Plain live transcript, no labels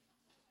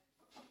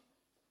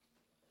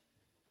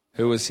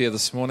who was here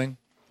this morning?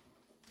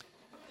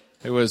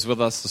 Who was with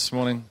us this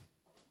morning?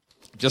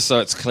 Just so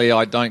it's clear,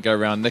 I don't go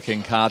around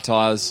nicking car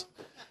tyres,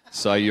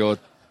 so your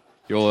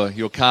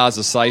cars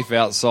are safe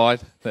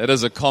outside. That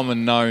is a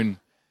common known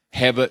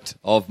habit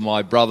of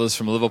my brothers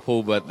from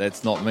Liverpool, but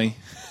that's not me.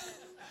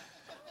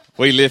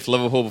 We left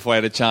Liverpool before I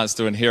had a chance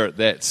to inherit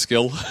that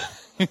skill.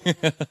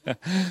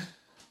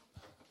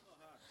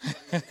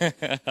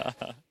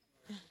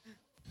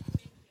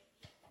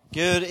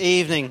 Good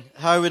evening.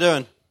 How are we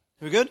doing?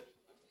 Are we good?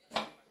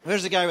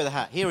 Where's the guy with the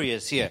hat? Here he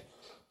is, here.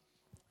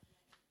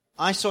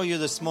 I saw you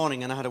this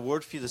morning and I had a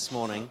word for you this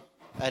morning,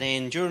 and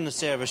then during the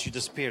service you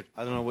disappeared.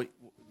 I don't know, what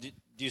do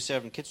you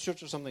serve in kids'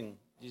 church or something?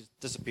 You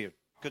disappeared.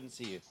 Couldn't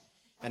see you.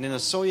 And then I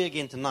saw you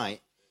again tonight,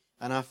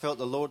 and I felt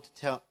the Lord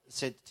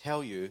said to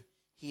tell you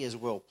He is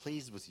well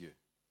pleased with you.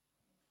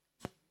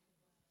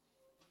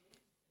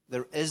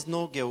 There is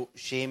no guilt,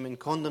 shame, and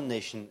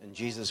condemnation in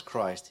Jesus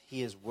Christ.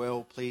 He is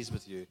well pleased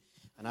with you.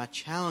 And I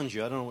challenge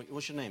you, I don't know,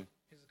 what's your name?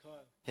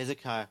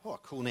 Hezekiah. Oh, a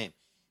cool name.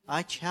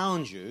 I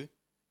challenge you,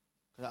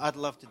 I'd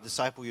love to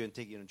disciple you and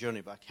take you on a journey,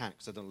 but I can't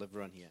because I don't live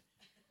around here.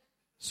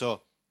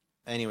 So,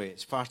 anyway,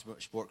 it's far too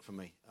much work for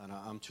me, and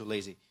I'm too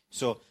lazy.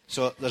 So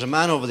there's a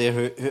man over there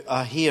who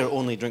I hear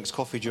only drinks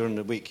coffee during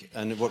the week,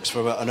 and it works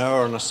for about an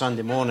hour on a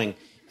Sunday morning,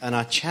 and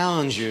I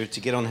challenge you to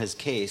get on his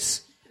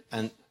case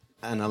and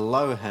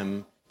allow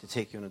him to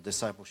take you on a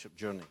discipleship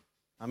journey.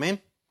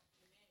 Amen?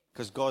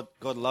 Because God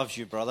loves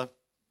you, brother.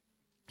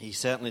 He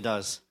certainly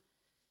does.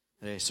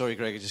 Sorry,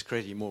 Greg, I just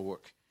created you more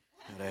work.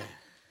 Is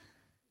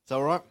that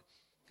all right?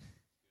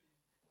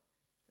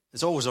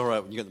 It's always all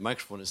right when you get the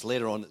microphone. It's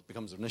later on it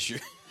becomes an issue.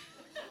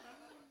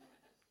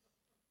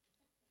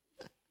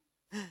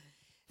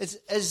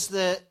 Is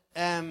the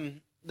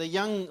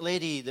young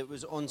lady that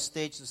was on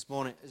stage this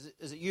morning,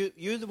 is it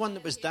you the one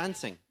that was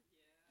dancing?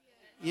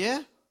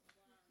 Yeah?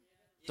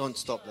 Don't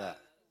stop that.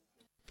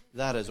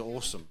 That is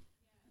awesome.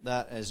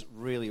 That is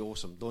really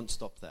awesome. Don't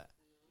stop that.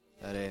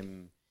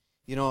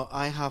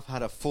 I have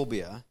had a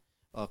phobia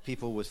of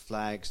people with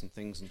flags and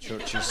things in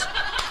churches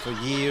for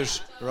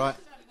years. Right.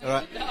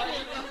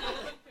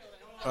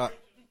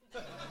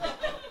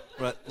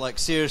 Like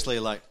seriously,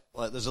 like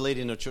there's a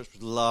lady in our church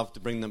would love to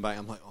bring them back.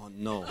 I'm like, oh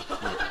no.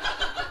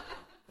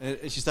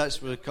 And she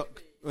starts with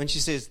when she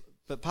says,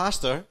 "But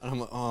Pastor," and I'm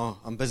like, oh,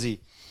 I'm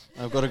busy.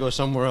 I've got to go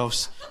somewhere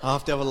else. I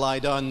have to have a lie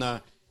down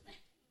now.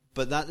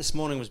 But that this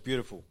morning was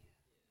beautiful.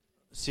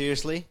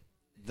 Seriously,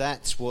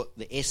 that's what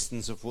the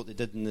essence of what they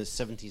did in the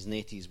 70s and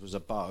 80s was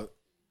about,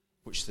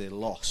 which they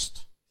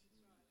lost.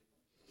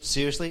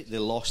 Seriously, they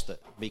lost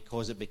it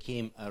because it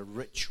became a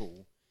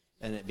ritual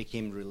and it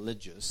became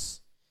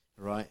religious,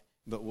 right?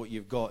 But what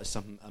you've got is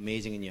something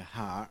amazing in your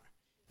heart,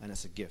 and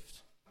it's a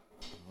gift,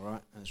 all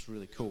right? And it's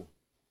really cool.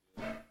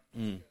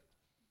 I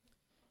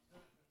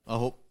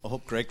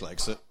hope Greg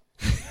likes it,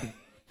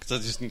 because I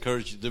just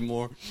encourage you to do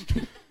more.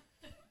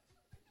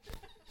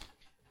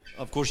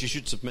 Of course, you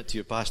should submit to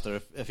your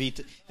pastor. If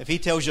he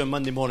tells you on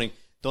Monday morning,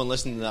 don't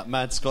listen to that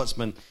mad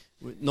Scotsman.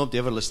 Nobody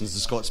ever listens to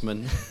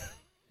Scotsmen.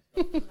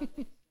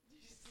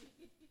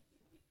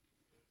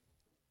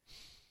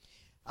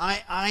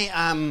 I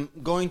am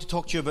going to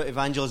talk to you about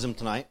evangelism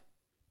tonight.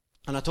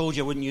 And I told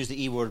you I wouldn't use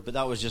the E word, but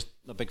that was just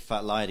a big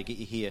fat lie to get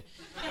you here.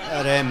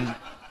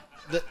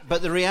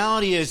 But the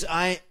reality is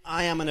I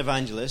am an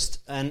evangelist,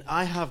 and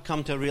I have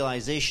come to a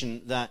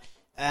realization that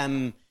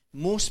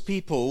most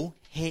people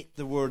hate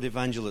the word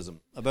evangelism.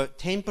 About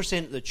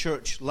 10% of the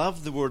church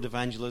love the word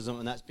evangelism,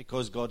 and that's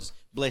because God's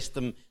blessed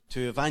them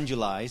to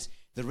evangelize.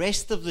 The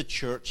rest of the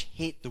church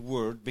hate the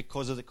word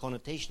because of the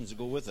connotations that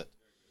go with it.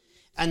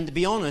 And to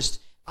be honest,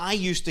 I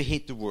used to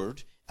hate the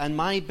word, and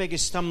my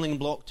biggest stumbling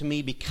block to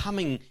me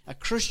becoming a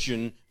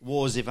Christian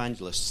was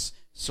evangelists.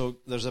 So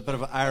there's a bit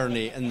of an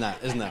irony in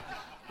that, isn't there?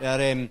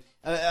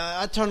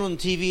 I'd turn on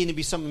TV and there'd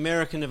be some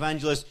American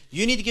evangelist.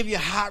 You need to give your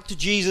heart to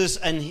Jesus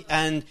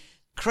and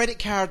credit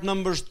card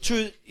numbers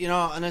too,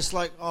 and it's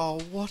like, oh,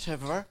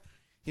 whatever,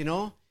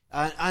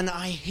 and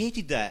I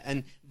hated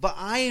that. But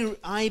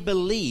I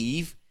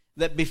believe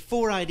that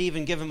before I'd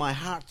even given my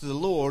heart to the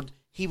Lord,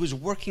 He was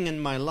working in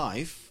my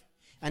life,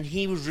 and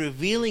He was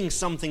revealing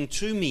something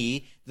to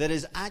me that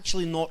is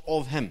actually not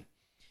of Him.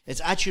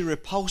 It's actually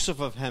repulsive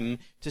of Him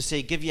to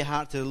say, give your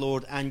heart to the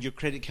Lord and your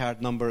credit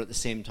card number at the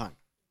same time.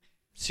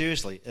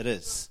 Seriously, it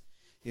is.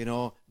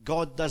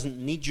 God doesn't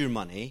need your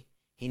money.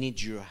 He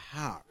needs your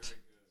heart.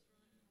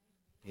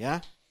 Yeah?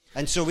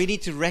 And so we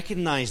need to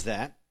recognize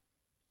that.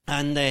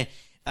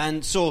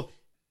 And so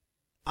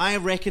I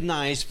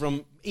recognized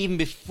from even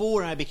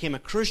before I became a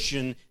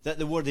Christian that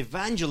the word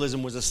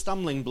evangelism was a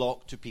stumbling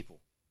block to people.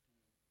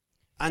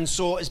 And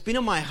so it's been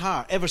on my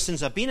heart ever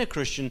since I've been a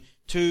Christian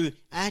to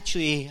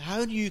actually,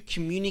 how do you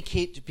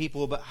communicate to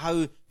people about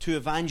how to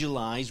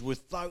evangelize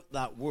without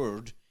that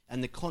word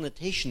and the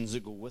connotations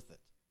that go with it?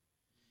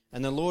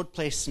 And the Lord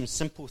placed some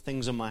simple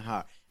things on my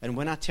heart. And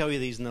when I tell you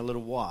these in a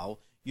little while,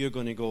 you're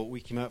going to go,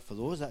 we came out for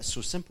those? That's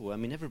so simple. I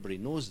mean, everybody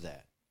knows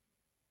that.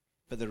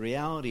 But the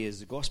reality is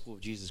the gospel of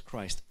Jesus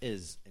Christ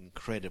is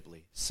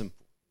incredibly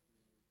simple.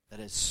 That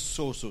is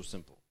so, so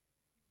simple.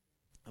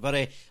 But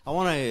I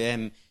want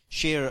to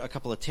share a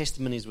couple of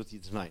testimonies with you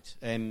tonight.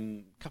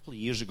 A couple of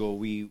years ago,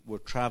 we were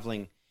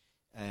traveling.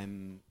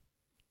 We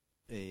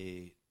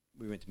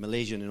went to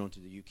Malaysia and then on to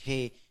the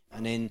UK.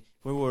 And then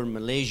when we were in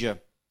Malaysia,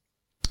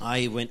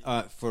 I went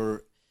out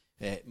for...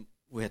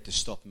 we had to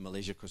stop in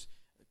Malaysia because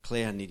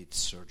Claire needed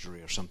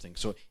surgery or something.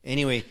 So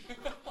anyway...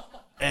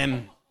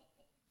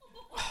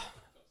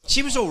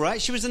 she was all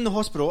right. She was in the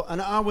hospital,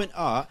 and I went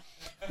out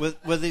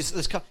with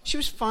this couple. She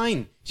was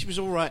fine. She was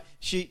all right.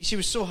 She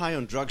was so high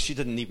on drugs she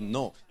didn't even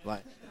know.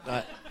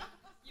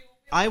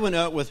 I went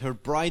out with her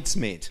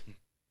bridesmaid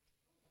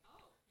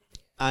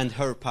and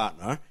her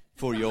partner,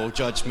 before you all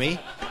judge me.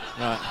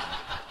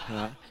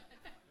 Right.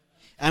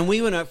 And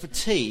we went out for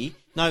tea.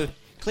 Now,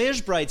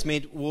 Claire's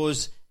bridesmaid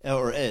was,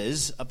 or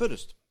is, a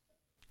Buddhist.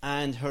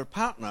 And her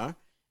partner,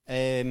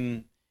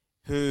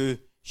 who...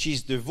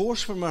 she's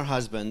divorced from her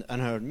husband, and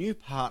her new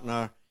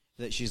partner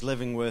that she's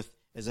living with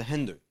is a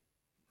Hindu,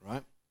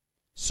 right?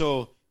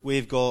 So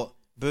we've got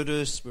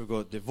Buddhists, we've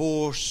got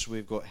divorce,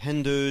 we've got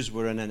Hindus,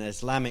 we're in an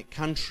Islamic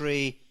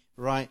country,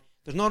 right?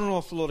 There's not an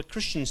awful lot of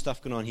Christian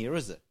stuff going on here,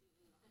 is there?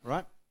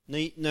 Right?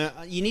 Now,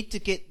 you need to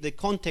get the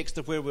context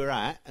of where we're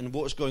at and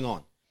what's going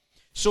on.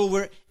 So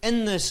we're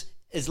in this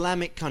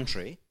Islamic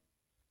country,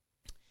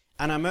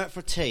 and I'm out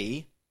for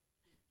tea.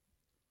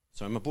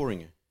 Sorry, am I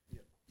boring you?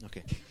 Yeah.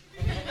 Okay.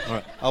 All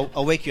right,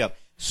 I'll wake you up.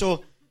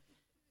 So,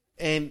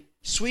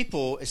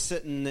 Sweepo is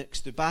sitting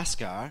next to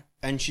Bhaskar,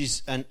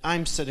 and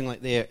I'm sitting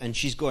like there, and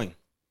she's going.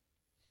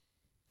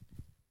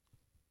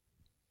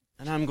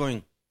 And I'm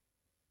going,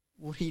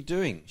 what are you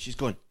doing? She's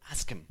going,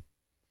 ask him.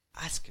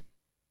 Ask him.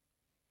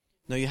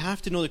 Now, you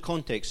have to know the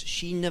context.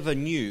 She never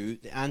knew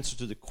the answer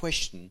to the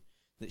question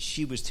that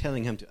she was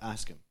telling him to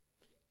ask him.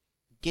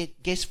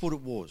 Guess what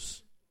it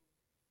was?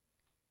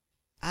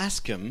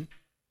 Ask him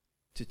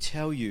to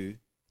tell you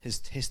his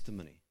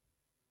testimony.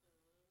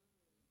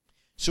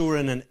 So we're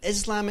in an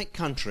Islamic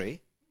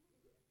country,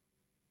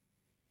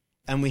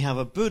 and we have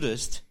a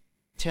Buddhist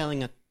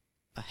telling a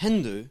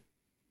Hindu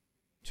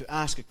to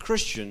ask a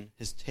Christian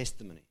his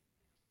testimony.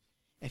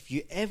 If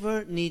you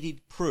ever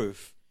needed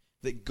proof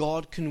that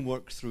God can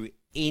work through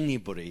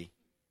anybody,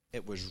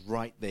 it was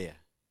right there.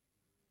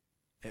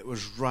 It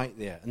was right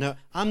there. Now,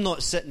 I'm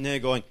not sitting there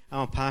going, I'm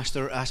a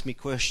pastor, ask me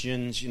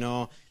questions,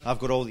 I've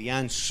got all the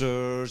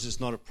answers, it's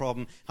not a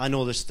problem. I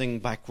know this thing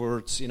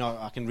backwards,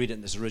 I can read it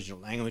in this original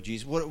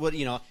languages.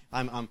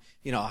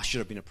 I should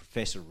have been a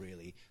professor,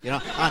 really.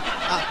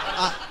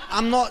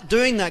 I'm not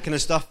doing that kind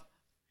of stuff.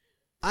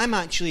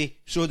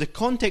 So the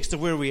context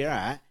of where we're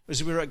at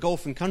is we're at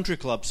Golf and Country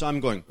Club, so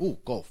I'm going, ooh,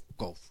 golf,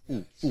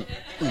 ooh.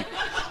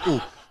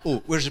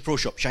 Oh, where's the pro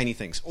shop? Shiny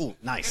things. Oh,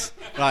 nice.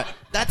 Right.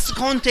 That's the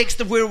context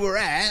of where we're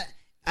at.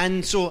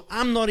 And so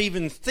I'm not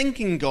even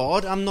thinking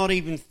God. I'm not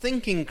even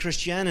thinking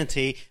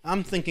Christianity.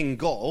 I'm thinking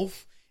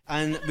golf.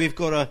 And we've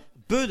got a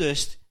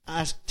Buddhist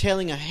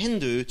telling a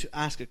Hindu to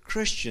ask a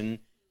Christian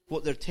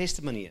what their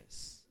testimony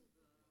is.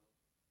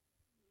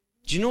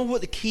 Do you know what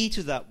the key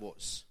to that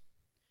was?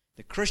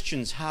 The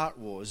Christian's heart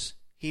was,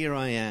 here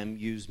I am,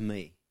 use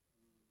me.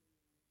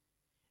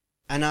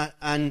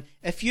 And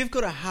if you've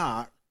got a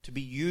heart to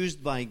be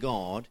used by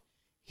God,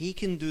 He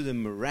can do the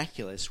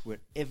miraculous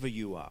wherever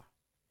you are.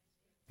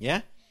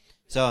 Yeah?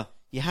 So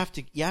you have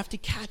to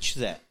catch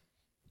that.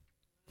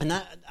 And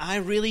I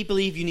really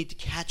believe you need to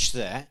catch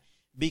that,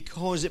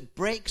 because it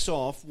breaks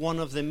off one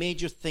of the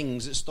major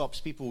things that stops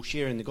people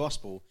sharing the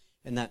gospel,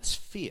 and that's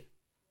fear.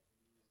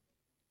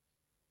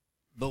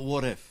 But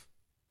what if?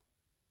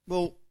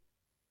 Well,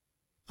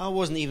 I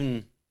wasn't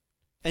even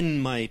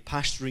in my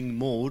pastoring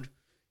mode.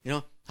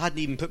 I hadn't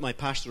even put my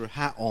pastor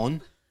hat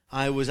on.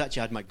 I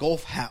had my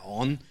golf hat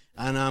on,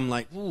 and I'm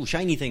like, ooh,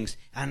 shiny things.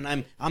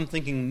 And I'm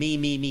thinking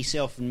me,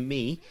 myself, and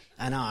me,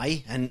 and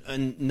I,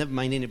 and never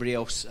mind anybody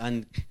else.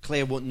 And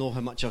Claire won't know how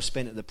much I've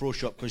spent at the pro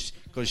shop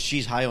because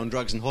she's high on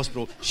drugs in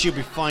hospital. She'll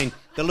be fine.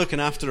 They're looking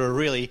after her,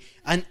 really.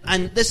 And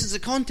this is the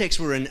context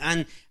we're in.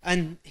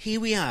 And here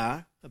we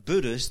are, a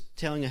Buddhist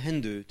telling a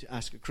Hindu to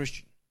ask a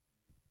Christian.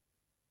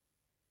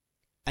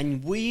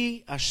 And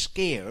we are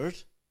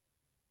scared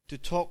to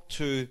talk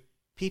to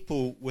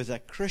people with a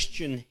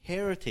Christian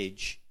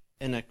heritage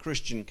in a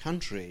Christian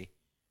country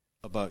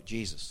about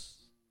Jesus.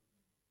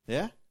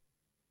 Yeah?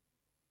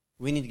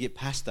 We need to get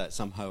past that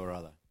somehow or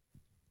other.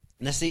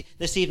 And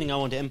this evening I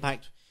want to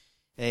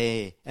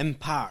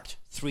impart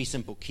 3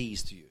 simple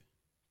keys to you.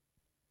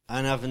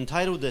 And I've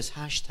entitled this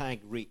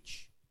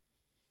 #Reach.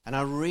 And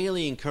I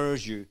really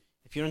encourage you,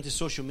 if you're into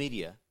social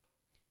media,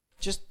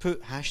 just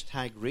put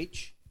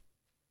 #Reach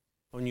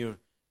on your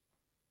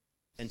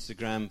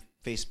Instagram,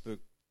 Facebook,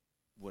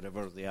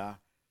 whatever they are,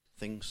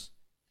 things,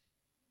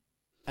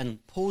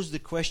 and pose the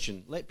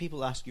question. Let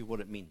people ask you what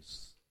it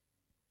means.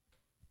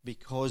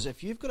 Because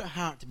if you've got a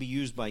heart to be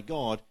used by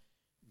God,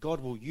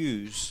 God will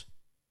use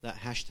that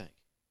hashtag.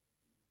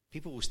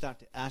 People will start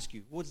to ask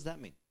you, what does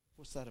that mean?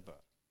 What's that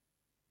about?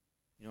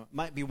 It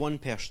might be one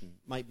person,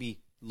 might be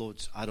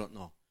loads, I don't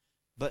know.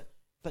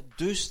 But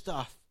do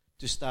stuff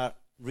to start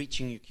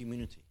reaching your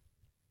community.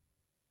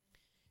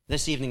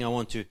 This evening I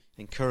want to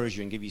encourage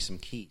you and give you some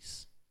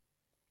keys.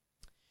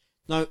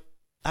 Now,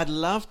 I'd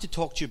love to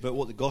talk to you about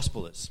what the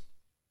gospel is.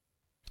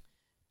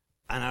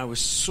 And I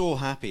was so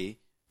happy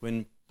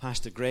when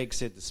Pastor Greg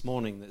said this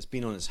morning that it's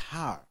been on his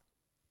heart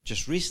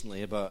just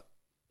recently about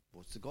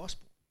what's the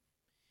gospel.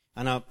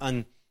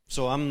 And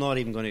so I'm not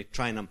even going to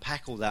try and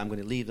unpack all that. I'm going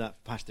to leave that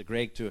for Pastor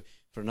Greg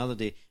for another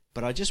day.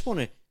 But I just want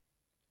to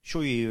show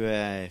you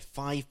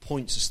 5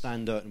 points to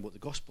stand out in what the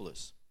gospel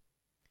is.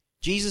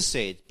 Jesus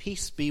said,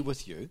 "Peace be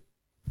with you.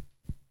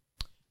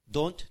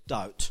 Don't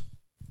doubt.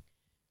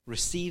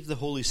 Receive the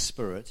Holy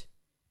Spirit.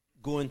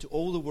 Go into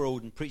all the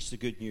world and preach the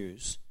good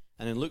news."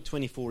 And in Luke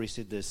 24 he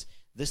said this,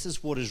 "This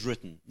is what is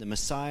written. The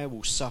Messiah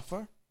will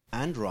suffer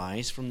and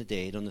rise from the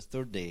dead on the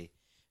third day,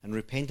 and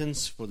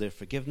repentance for their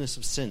forgiveness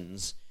of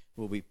sins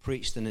will be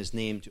preached in his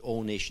name to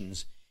all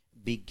nations,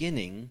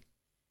 beginning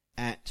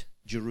at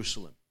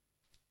Jerusalem."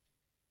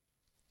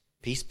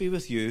 Peace be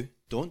with you.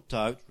 Don't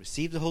doubt.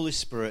 Receive the Holy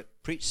Spirit.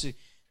 Preach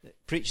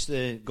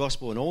the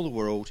gospel in all the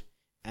world.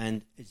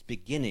 And it's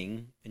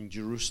beginning in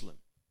Jerusalem.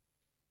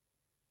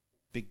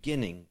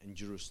 Beginning in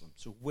Jerusalem.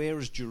 So where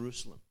is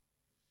Jerusalem?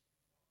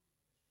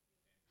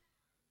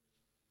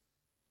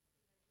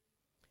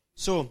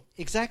 So,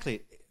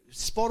 exactly.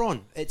 Spot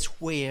on. It's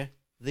where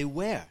they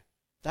were.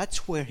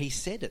 That's where he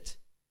said it.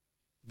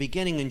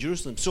 Beginning in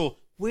Jerusalem. So,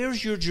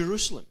 where's your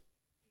Jerusalem?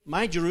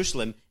 My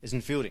Jerusalem is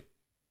in Fielding.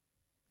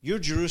 Your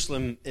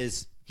Jerusalem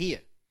is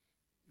here.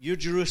 Your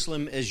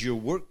Jerusalem is your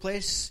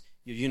workplace,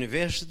 your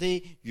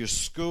university, your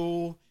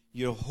school,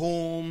 your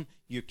home,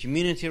 your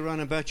community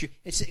around about you.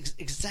 It's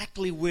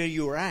exactly where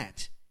you're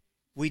at.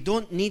 We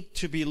don't need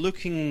to be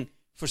looking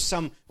for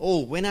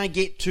when I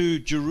get to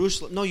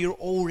Jerusalem. No, you're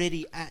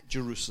already at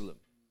Jerusalem.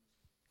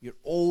 You're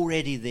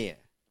already there.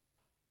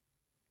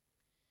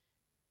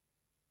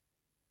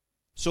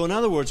 So in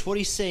other words, what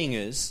he's saying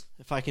is,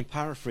 if I can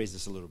paraphrase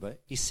this a little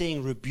bit, he's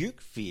saying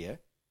rebuke fear,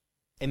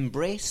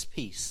 embrace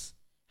peace,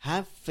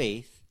 have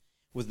faith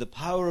with the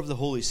power of the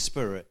Holy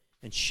Spirit,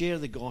 and share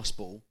the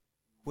gospel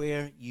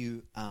where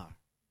you are.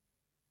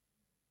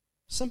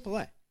 Simple,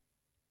 eh?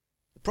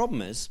 The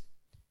problem is,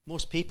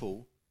 most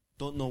people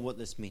don't know what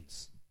this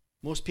means.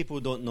 Most people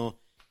don't know,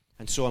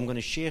 and so I'm going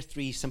to share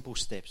 3 simple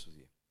steps with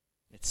you.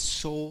 It's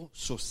so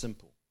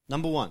simple.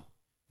 Number 1,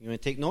 you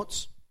want to take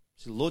notes?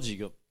 See, loads of you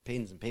got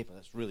pens and paper.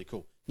 That's really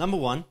cool. Number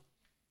 1,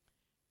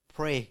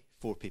 pray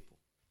for people.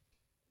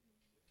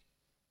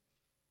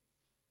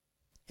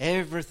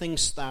 Everything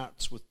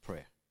starts with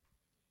prayer.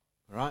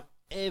 All right?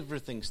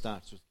 Everything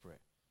starts with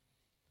prayer.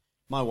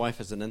 My wife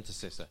is an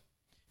intercessor,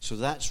 so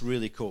that's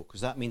really cool,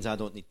 because that means I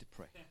don't need to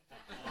pray.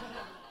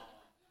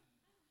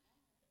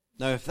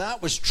 Now, if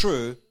that was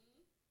true,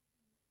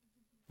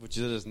 which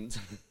it isn't,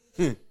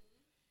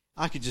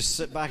 I could just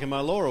sit back in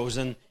my laurels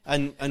and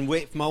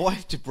wait for my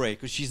wife to pray,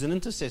 because she's an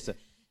intercessor.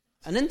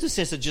 An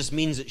intercessor just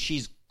means that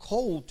she's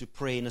called to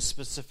pray in a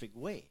specific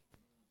way.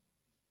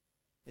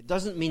 It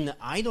doesn't mean that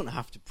I don't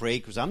have to pray,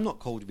 because I'm not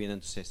called to be an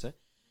intercessor.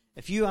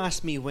 If you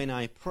ask me when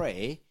I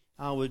pray,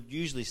 I would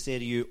usually say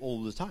to you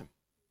all the time.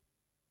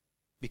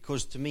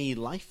 Because to me,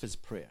 life is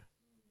prayer.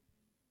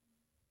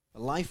 A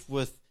life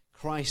with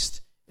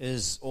Christ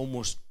is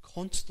almost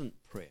constant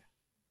prayer.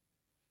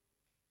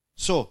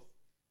 So,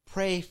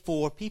 pray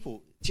for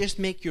people. Just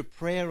make your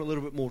prayer a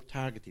little bit more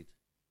targeted.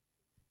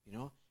 You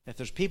know, if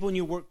there's people in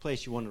your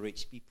workplace you want to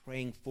reach, be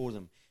praying for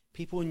them.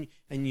 People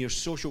in your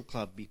social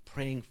club, be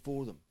praying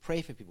for them.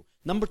 Pray for people.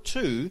 Number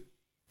 2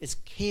 is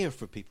care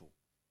for people.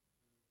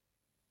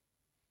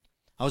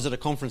 I was at a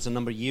conference a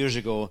number of years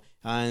ago,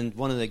 and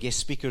one of the guest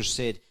speakers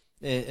said,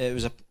 it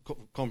was a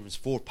conference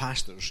for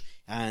pastors,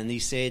 and he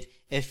said,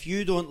 if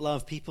you don't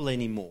love people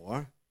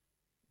anymore,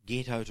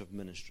 get out of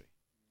ministry.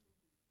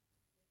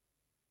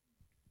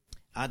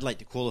 I'd like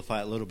to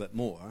qualify it a little bit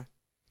more.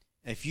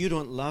 If you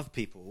don't love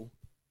people,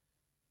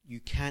 you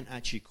can't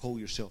actually call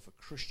yourself a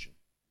Christian.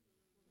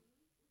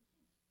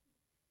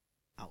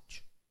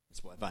 Ouch.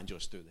 That's what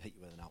evangelists do. They hit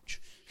you with an ouch.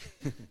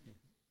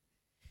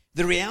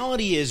 The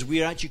reality is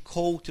we are actually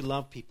called to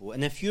love people.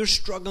 And if you're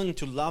struggling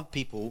to love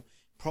people,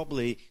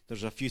 probably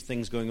there's a few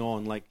things going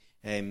on like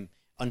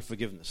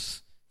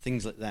unforgiveness,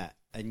 things like that.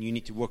 And you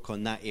need to work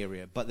on that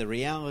area. But the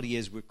reality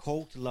is we're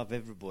called to love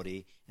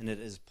everybody, and it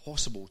is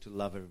possible to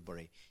love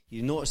everybody.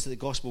 You notice that the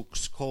gospel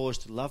calls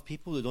us to love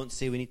people. They don't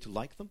say we need to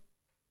like them.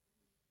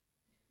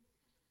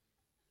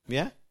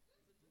 Yeah?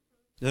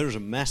 There's a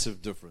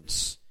massive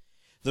difference.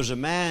 There's a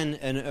man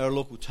in our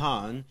local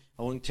town.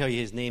 I won't tell you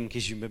his name in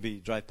case you maybe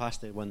drive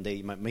past it one day.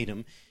 You might meet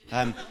him.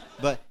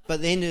 But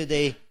at the end of the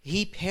day,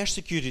 he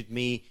persecuted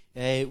me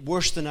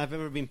worse than I've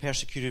ever been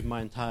persecuted in my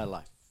entire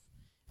life.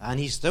 And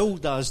he still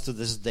does to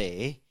this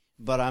day.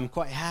 But I'm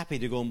quite happy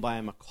to go and buy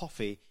him a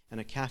coffee in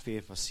a cafe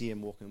if I see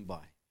him walking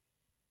by.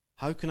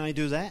 How can I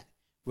do that?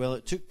 Well,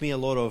 it took me a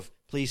lot of,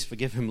 please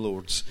forgive him,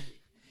 lords.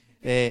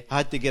 I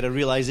had to get a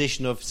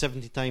realization of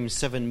 70 times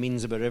 7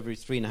 means about every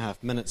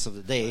 3.5 minutes of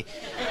the day.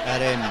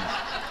 And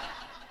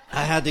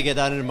I had to get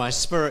that into my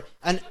spirit.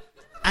 And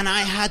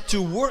I had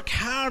to work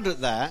hard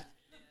at that.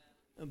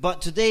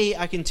 But today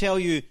I can tell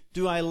you,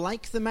 do I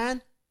like the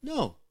man?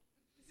 No.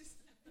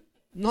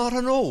 Not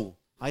at all.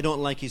 I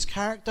don't like his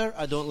character.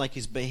 I don't like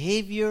his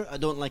behavior. I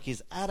don't like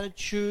his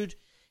attitude.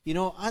 You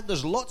know,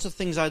 there's lots of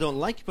things I don't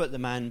like about the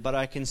man, but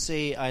I can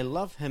say I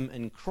love him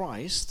in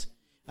Christ,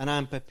 and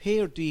I'm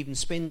prepared to even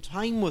spend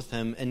time with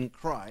him in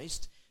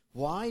Christ.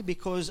 Why?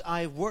 Because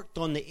I worked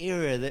on the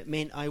area that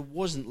meant I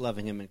wasn't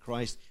loving him in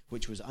Christ,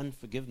 which was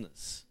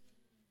unforgiveness.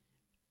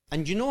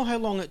 And you know how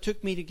long it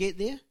took me to get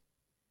there?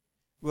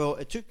 Well,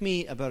 it took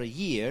me about a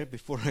year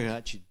before I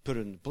actually put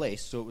it in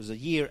place, so it was a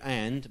year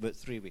and about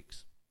 3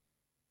 weeks.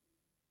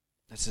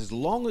 That's as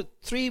long as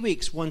 3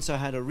 weeks once I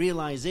had a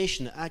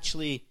realization that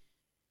actually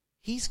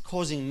he's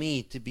causing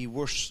me to be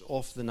worse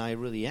off than I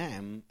really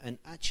am, and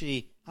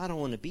actually I don't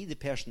want to be the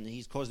person that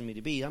he's causing me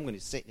to be. I'm going to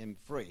set him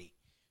free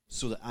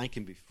so that I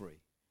can be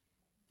free.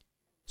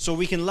 So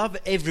we can love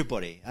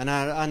everybody, and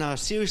I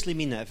seriously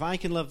mean that. If I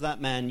can love that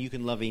man, you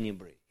can love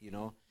anybody, you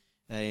know,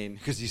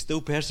 because he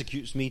still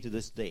persecutes me to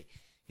this day,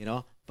 you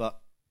know,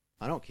 but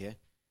I don't care.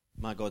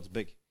 My God's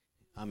big.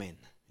 Amen,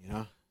 you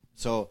know.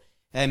 So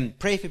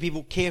pray for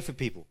people, care for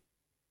people.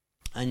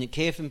 And you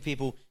care for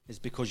people is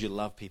because you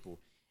love people.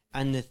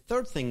 And the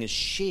third thing is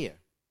share.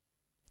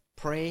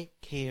 Pray,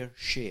 care,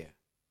 share.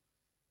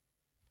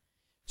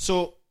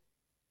 So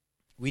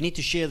we need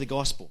to share the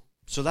gospel.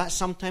 So that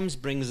sometimes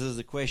begs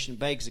the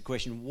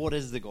question, what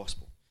is the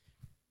gospel?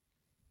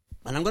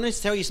 And I'm going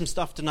to tell you some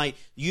stuff tonight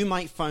you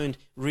might find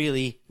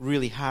really,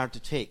 really hard to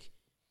take.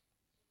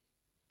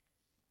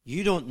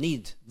 You don't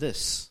need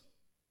this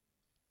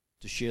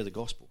to share the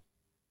gospel.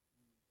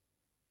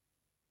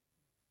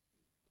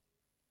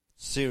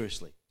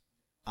 Seriously.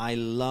 I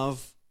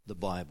love the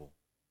Bible.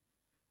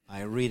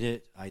 I read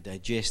it, I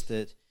digest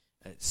it,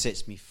 it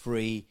sets me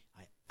free.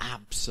 I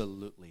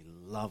absolutely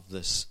love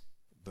this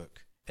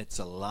book. It's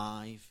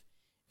alive,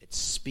 it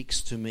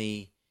speaks to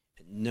me,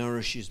 it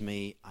nourishes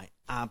me. I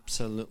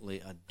absolutely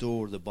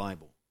adore the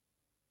Bible.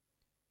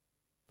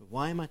 But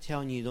why am I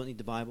telling you don't need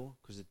the Bible?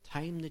 Because the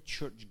time the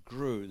church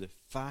grew the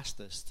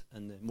fastest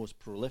and the most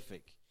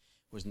prolific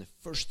was in the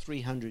first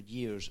 300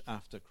 years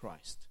after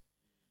Christ.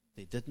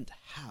 They didn't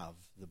have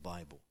the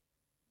Bible.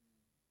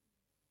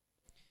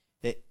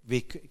 It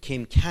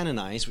became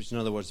canonized, which in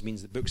other words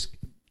means the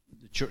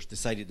church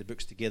decided the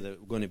books together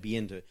were going to be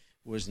into,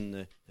 was in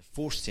the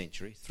 4th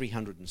century,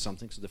 300 and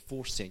something, so the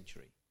 4th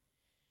century.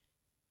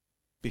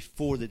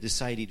 Before they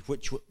decided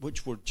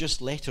which were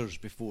just letters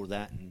before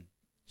that, and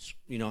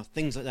you know,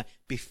 things like that.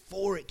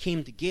 Before it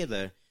came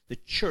together, the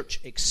church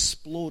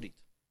exploded.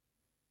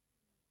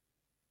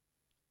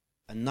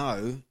 And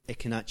now it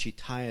can actually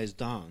tie us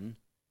down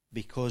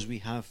because we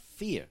have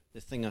fear,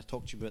 the thing I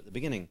talked to you about at the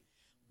beginning.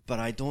 But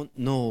I don't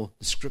know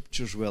the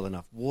scriptures well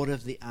enough. What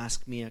if they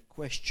ask me a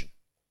question?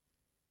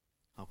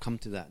 I'll come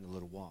to that in a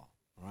little while.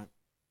 All right?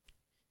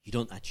 You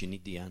don't actually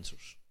need the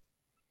answers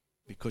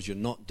because you're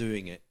not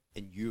doing it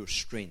in your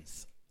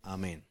strength.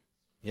 Amen.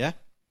 Yeah?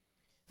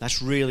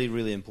 That's really,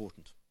 really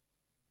important.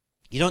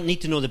 You don't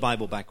need to know the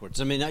Bible backwards.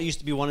 I mean, that used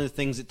to be one of the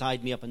things that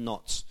tied me up in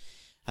knots.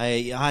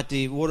 I had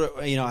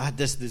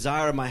this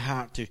desire in my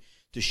heart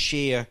to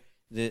share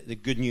the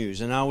good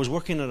news. And I was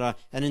working at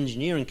an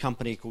engineering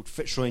company called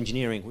Fitzroy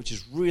Engineering, which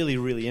is really,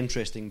 really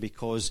interesting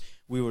because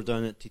we were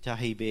down at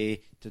Titahi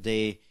Bay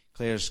today.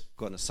 Claire's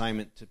got an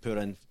assignment to put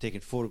in, taking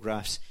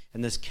photographs,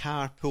 and this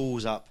car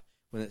pulls up.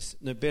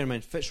 Now bear in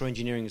mind, Fitzroy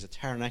Engineering is a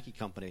Taranaki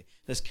company.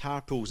 This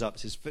car pulls up,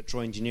 it says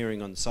Fitzroy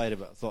Engineering on the side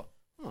of it. I thought,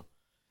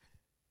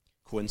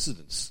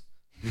 coincidence.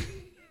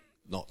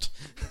 Not.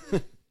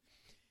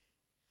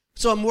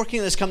 So I'm working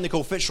at this company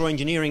called Fitzroy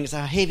Engineering. It's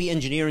a heavy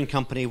engineering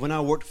company. When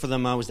I worked for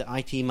them, I was the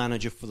IT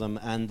manager for them,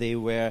 and they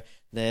were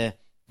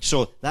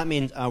so that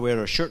means I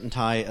wear a shirt and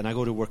tie, and I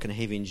go to work in a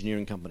heavy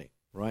engineering company,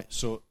 right?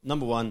 So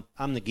number one,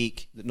 I'm the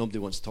geek that nobody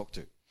wants to talk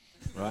to,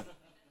 right?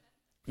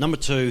 Number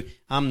two,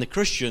 I'm the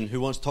Christian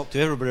who wants to talk to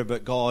everybody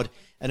about God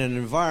in an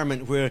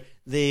environment where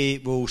they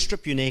will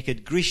strip you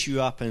naked, grease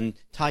you up, and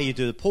tie you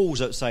to the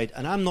poles outside.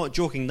 And I'm not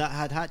joking, that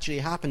had actually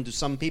happened to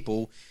some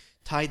people.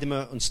 Tied them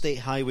out on State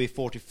Highway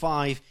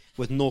 45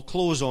 with no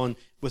clothes on,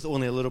 with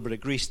only a little bit of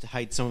grease to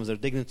hide some of their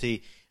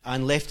dignity,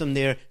 and left them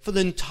there for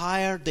the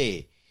entire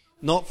day.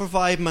 Not for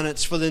 5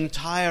 minutes, for the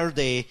entire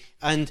day.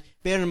 And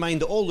bear in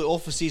mind that all the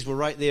offices were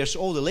right there, so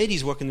all the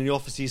ladies working in the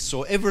offices,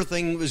 so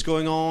everything was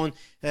going on.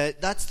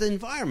 That's the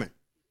environment.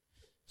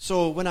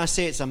 So when I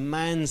say it's a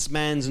man's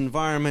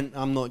environment,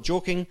 I'm not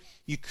joking.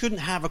 You couldn't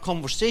have a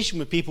conversation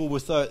with people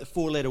without the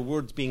 4-letter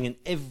words being in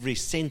every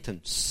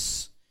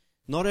sentence.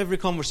 Not every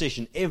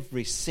conversation,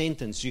 every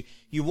sentence.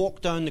 You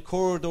walk down the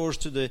corridors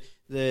to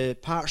the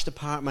parts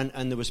department,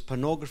 and there was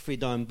pornography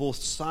down both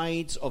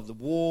sides of the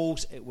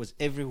walls. It was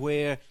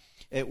everywhere.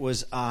 It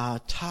was a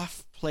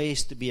tough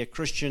place to be a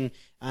Christian,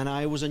 and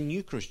I was a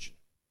new Christian.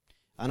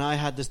 And I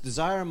had this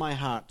desire in my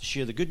heart to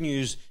share the good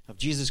news of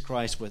Jesus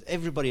Christ with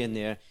everybody in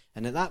there.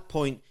 And at that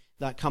point,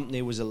 that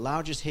company was the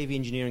largest heavy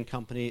engineering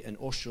company in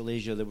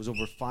Australasia. There was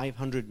over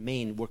 500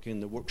 men working in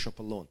the workshop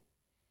alone.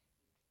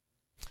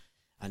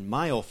 And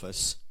my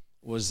office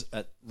was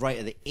right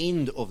at the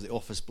end of the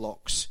office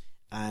blocks,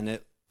 and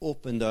it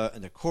opened out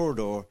in a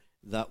corridor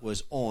that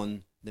was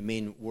on the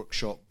main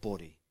workshop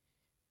body.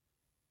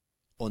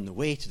 On the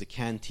way to the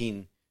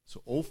canteen,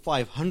 so all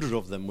 500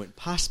 of them went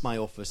past my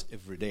office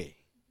every day,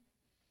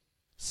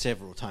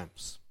 several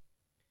times.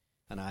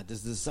 And I had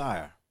this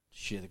desire to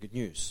share the good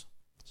news.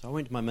 So I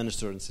went to my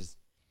minister and says,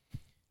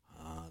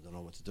 I don't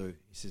know what to do.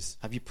 He says,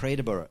 have you prayed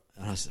about it?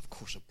 And I said, of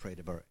course I've prayed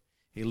about it.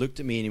 He looked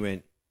at me and he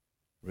went,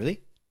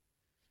 really?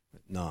 I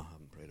went, no, I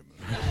haven't prayed about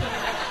it.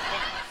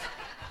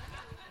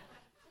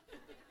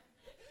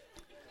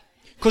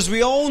 Because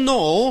we all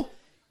know,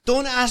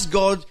 don't ask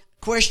God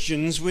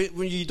questions when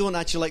you don't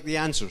actually like the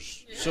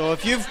answers. So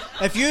if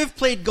you've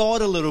played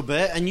God a little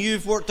bit and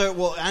you've worked out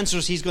what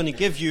answers he's going to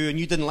give you and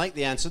you didn't like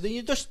the answer, then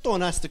you just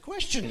don't ask the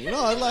question. You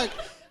know, like,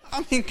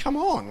 I mean, come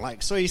on.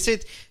 Like, so he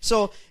said,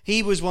 so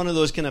he was one of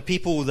those kind of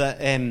people that,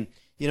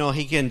 you know,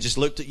 he can just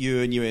looked at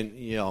you and you went,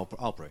 yeah,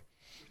 I'll pray.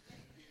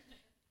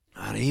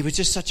 And he was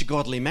just such a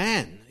godly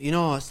man. You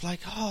know, it's like,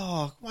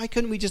 oh, why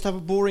couldn't we just have a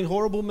boring,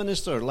 horrible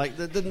minister like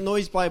that didn't know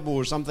his Bible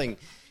or something,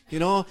 you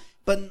know?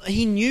 But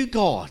he knew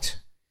God.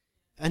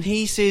 And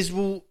he says,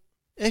 well,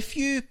 if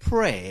you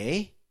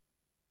pray,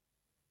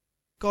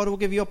 God will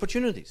give you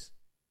opportunities.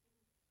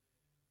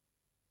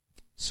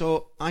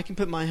 So I can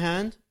put my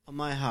hand on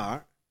my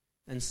heart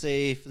and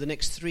say for the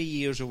next 3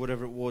 years or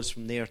whatever it was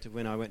from there to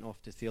when I went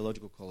off to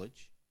theological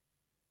college,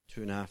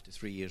 2.5 to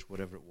 3 years,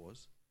 whatever it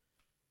was,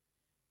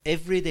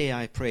 every day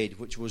I prayed,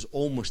 which was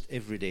almost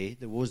every day.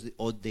 There was the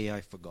odd day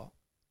I forgot.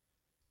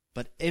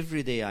 But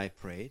every day I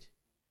prayed,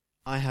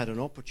 I had an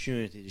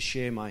opportunity to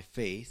share my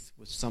faith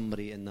with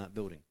somebody in that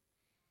building.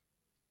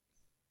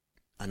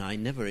 And I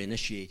never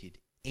initiated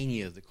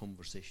any of the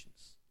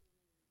conversations.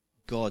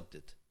 God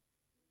did.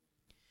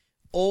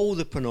 All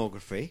the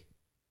pornography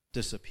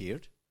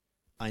disappeared.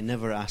 I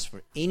never asked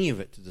for any of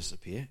it to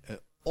disappear.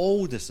 It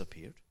all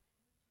disappeared.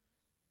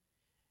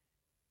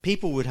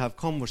 People would have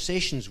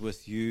conversations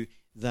with you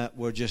that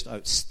were just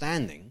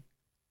outstanding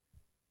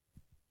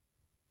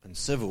and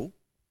civil.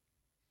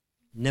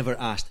 Never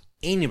asked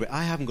anybody.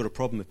 I haven't got a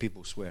problem if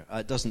people swear.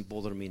 It doesn't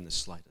bother me in the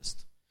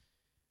slightest.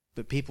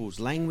 But people's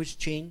language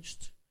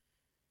changed.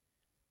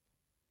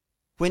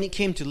 When it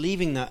came to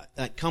leaving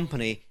that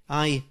company,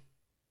 I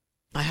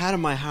had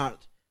in my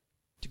heart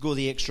to go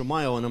the extra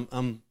mile, and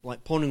I'm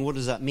like pondering what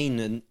does that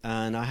mean,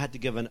 and I had to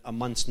give a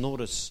month's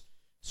notice.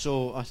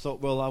 So I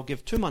thought, well, I'll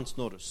give 2 months'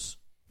 notice.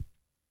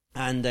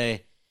 And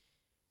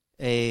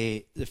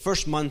the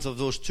first month of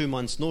those 2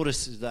 months'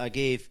 notices that I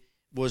gave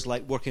was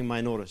like working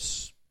my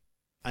notice.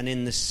 And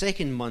in the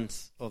second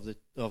month of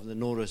the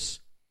notice,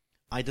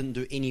 I didn't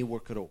do any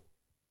work at all.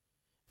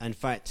 In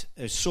fact,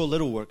 it was so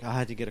little work, I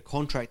had to get a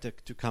contractor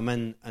to come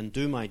in and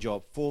do my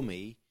job for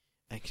me.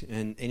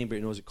 And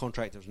anybody knows that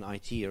contractors in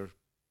IT are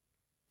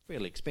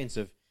fairly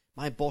expensive.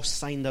 My boss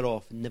signed that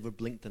off and never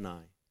blinked an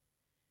eye.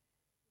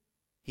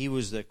 He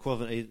was the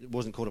equivalent, it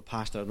wasn't called a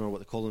pastor, I don't know what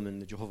they call him in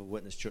the Jehovah's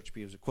Witness church, but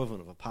he was the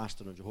equivalent of a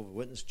pastor in a Jehovah's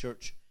Witness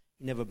church.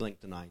 He never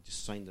blinked an eye,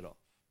 just signed it off.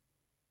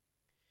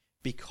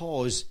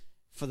 Because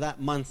for that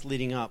month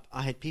leading up,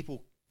 I had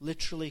people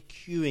literally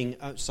queuing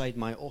outside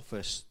my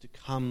office to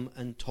come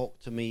and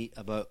talk to me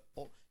about,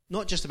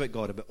 not just about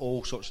God, about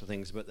all sorts of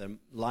things, about their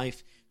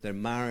life, their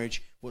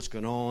marriage, what's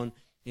going on.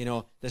 You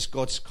know, this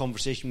God's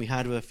conversation we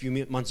had a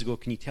few months ago,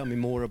 can you tell me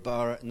more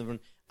about it? And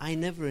I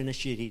never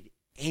initiated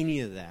any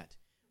of that.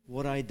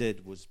 What I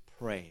did was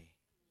pray.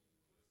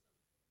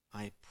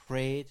 I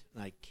prayed,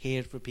 and I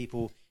cared for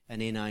people,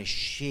 and then I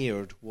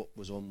shared what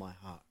was on my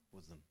heart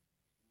with them.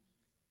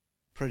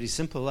 Pretty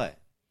simple, eh?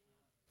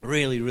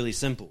 Really, really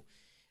simple.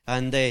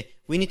 And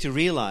we need to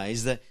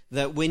realize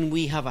that when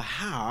we have a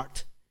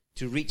heart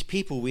to reach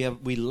people,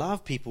 we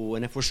love people,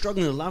 and if we're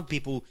struggling to love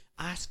people,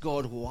 ask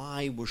God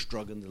why we're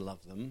struggling to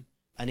love them,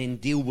 and then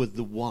deal with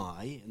the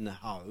why and the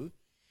how,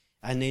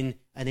 and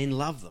then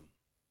love them.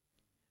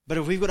 But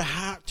if we've got a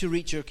heart to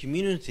reach our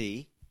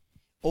community,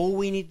 all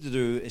we need to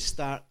do is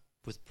start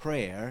with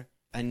prayer,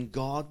 and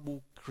God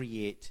will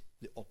create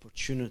the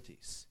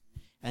opportunities.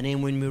 And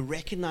then when we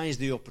recognize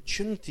the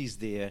opportunities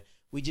there,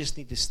 we just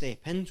need to step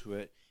into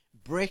it.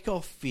 Break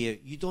off fear.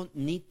 You don't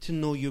need to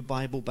know your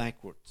Bible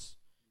backwards.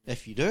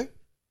 If you do,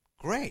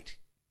 great.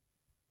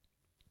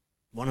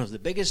 One of the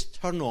biggest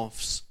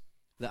turn-offs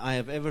that I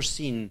have ever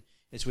seen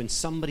is when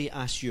somebody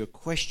asks you a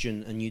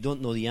question and you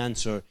don't know the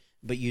answer,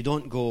 but you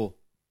don't go,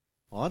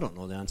 oh, I don't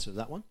know the answer to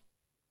that one.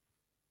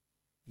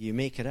 You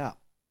make it up.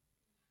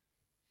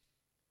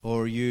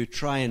 Or you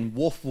try and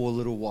waffle a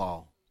little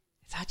while.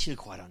 It's actually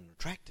quite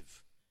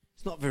unattractive.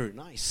 It's not very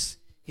nice.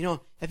 You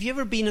know, have you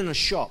ever been in a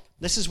shop?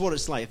 This is what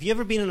it's like. Have you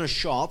ever been in a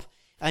shop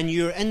and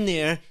you're in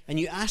there and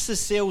you ask the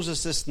sales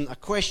assistant a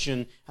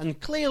question and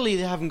clearly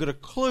they haven't got a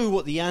clue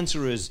what the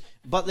answer is,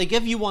 but they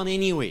give you one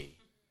anyway?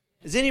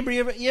 Has anybody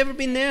ever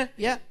been there?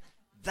 Yeah?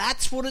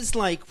 That's what it's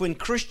like when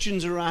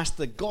Christians are asked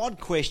the God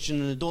question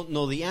and they don't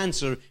know the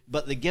answer,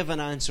 but they give an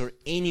answer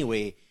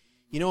anyway.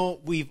 You know,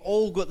 we've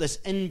all got this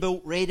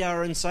inbuilt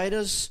radar inside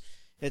us.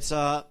 It's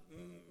a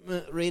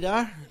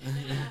radar.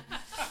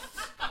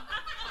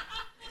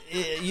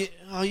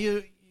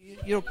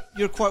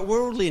 you're quite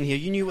worldly in here.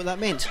 You knew what that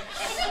meant.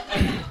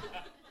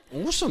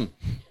 Awesome.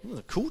 What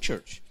a cool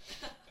church.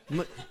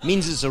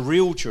 Means it's a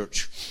real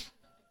church.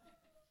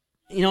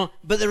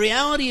 But the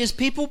reality is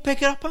people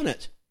pick up on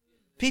it.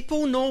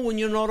 People know when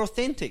you're not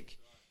authentic.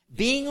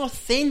 Being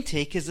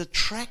authentic is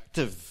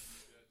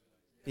attractive.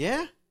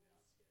 Yeah?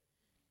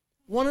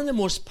 One of the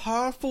most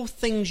powerful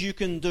things you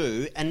can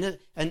do, and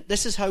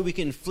this is how we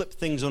can flip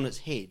things on its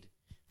head,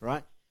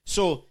 right?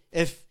 So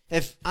if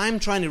I'm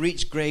trying to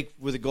reach Greg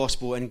with the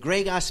gospel and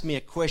Greg asks me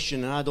a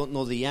question and I don't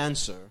know the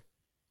answer,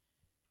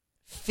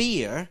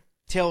 fear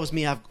tells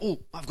me I've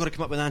got to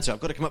come up with an answer.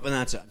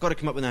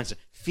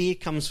 Fear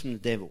comes from the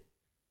devil.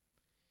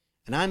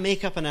 And I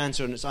make up an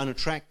answer and it's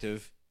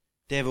unattractive.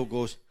 Devil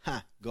goes,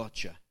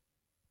 gotcha.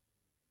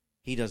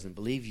 He doesn't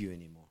believe you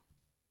anymore.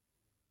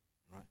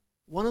 Right?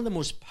 One of the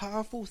most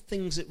powerful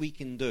things that we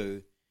can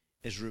do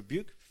is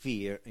rebuke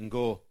fear and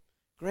go,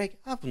 Greg,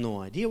 I have no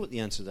idea what the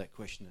answer to that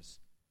question is.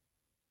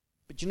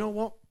 But you know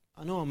what?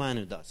 I know a man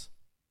who does.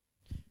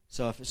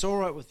 So if it's all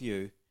right with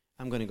you,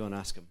 I'm going to go and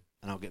ask him,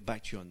 and I'll get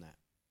back to you on that.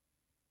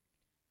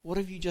 What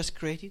have you just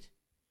created?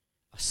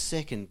 A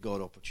second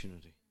God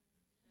opportunity.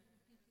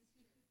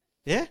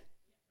 Yeah?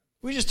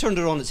 We just turned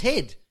it on its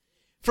head.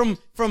 From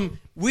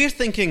we're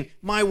thinking,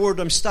 my word,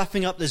 I'm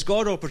stuffing up this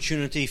God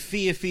opportunity,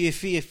 fear,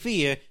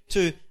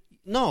 to,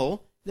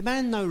 no, the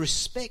man now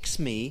respects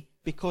me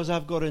because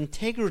I've got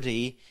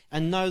integrity,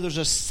 and now there's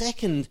a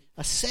second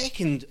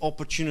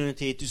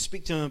opportunity to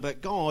speak to him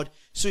about God,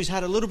 so he's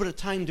had a little bit of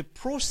time to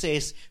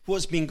process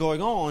what's been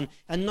going on,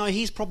 and now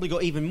he's probably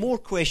got even more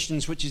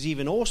questions, which is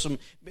even awesome.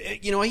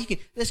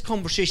 This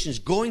conversation is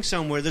going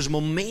somewhere. There's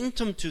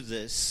momentum to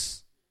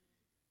this.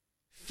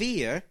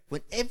 Fear,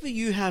 whenever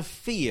you have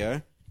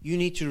fear, you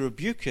need to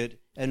rebuke it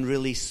and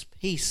release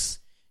peace.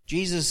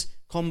 Jesus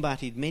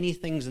combated many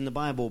things in the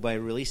Bible by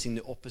releasing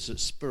the opposite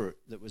spirit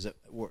that was at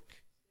work.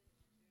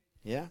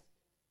 Yeah?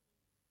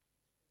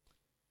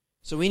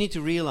 So we need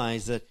to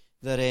realize that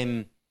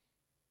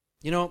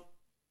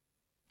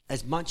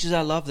as much as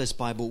I love this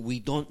Bible, we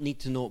don't need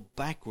to know it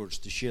backwards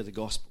to share the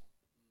gospel.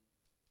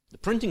 The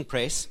printing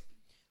press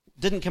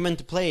didn't come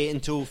into play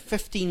until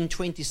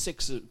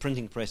 1526. The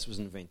printing press was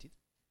invented.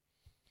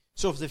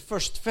 So for the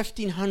first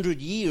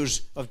 1,500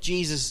 years of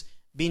Jesus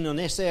being on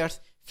this earth,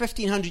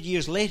 1,500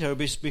 years later,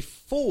 was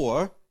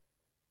before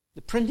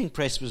the printing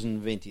press was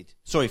invented.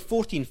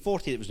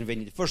 1440 it was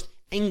invented. The first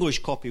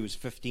English copy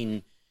was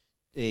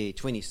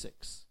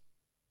 1526.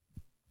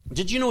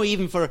 Did you know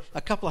even for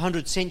a couple of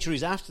hundred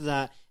centuries after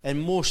that, in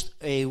most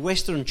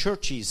Western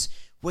churches,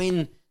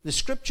 when the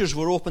scriptures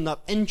were opened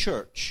up in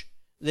church,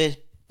 the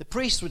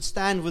priest would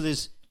stand with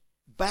his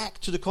back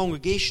to the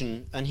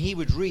congregation and he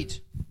would read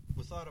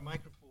without a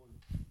microphone.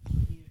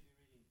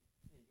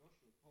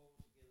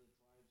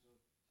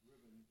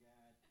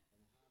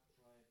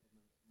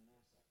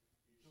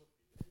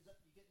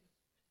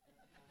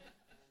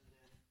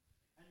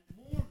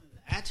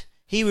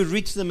 He would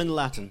read to them in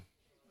Latin.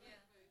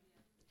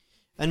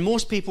 And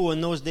most people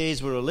in those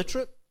days were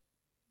illiterate,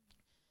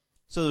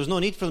 so there was no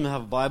need for them to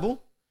have a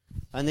Bible.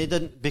 And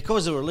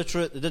because they were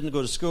illiterate, they didn't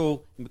go to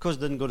school, and because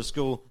they didn't go to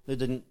school, they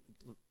didn't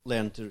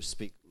learn to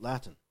speak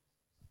Latin.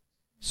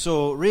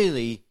 So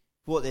really,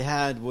 what they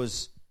had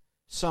was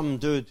some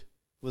dude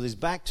with his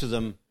back to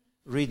them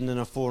reading in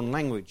a foreign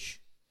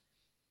language.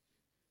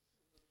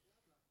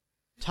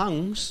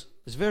 Tongues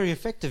is very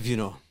effective, you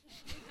know.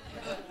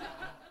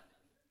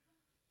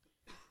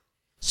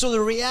 So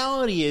the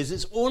reality is,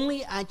 it's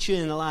only actually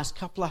in the last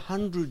couple of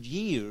hundred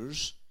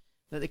years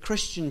that the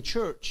Christian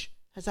church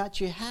has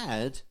actually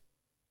had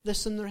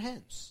this in their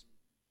hands.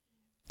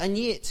 And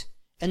yet,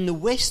 in the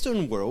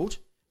Western world,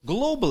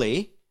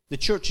 globally, the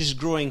church is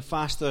growing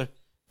faster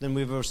than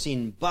we've ever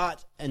seen.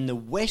 But in the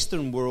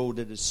Western world,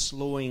 it is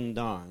slowing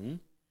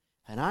down.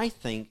 And I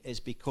think it's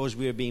because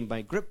we are being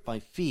gripped by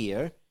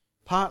fear,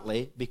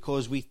 partly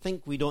because we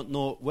think we don't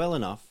know it well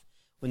enough,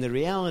 when the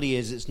reality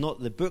is it's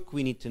not the book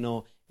we need to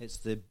know, it's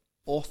the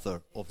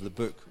author of the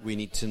book we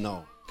need to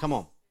know. Come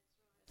on.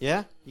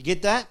 Yeah? You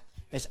get that?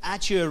 It's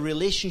actually a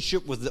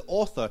relationship with the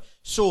author.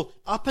 So,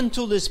 up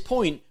until this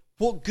point,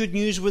 what good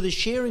news were they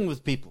sharing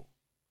with people?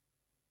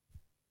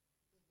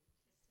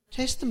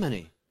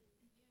 Testimony.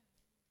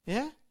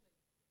 Yeah?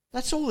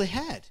 That's all they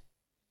had.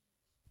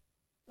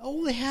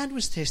 All they had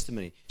was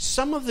testimony.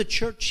 Some of the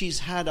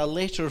churches had a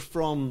letter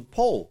from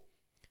Paul.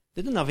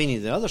 They didn't have any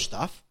of the other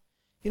stuff.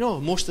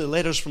 Most of the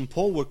letters from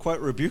Paul were quite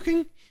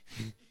rebuking.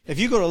 If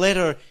you got a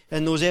letter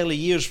in those early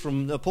years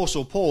from the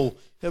Apostle Paul,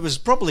 it was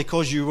probably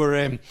because you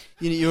were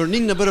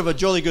needing a bit of a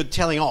jolly good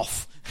telling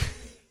off.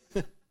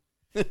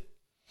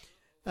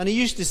 And he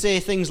used to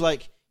say things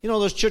like,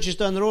 those churches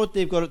down the road,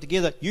 they've got it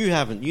together. You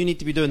haven't. You need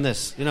to be doing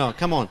this.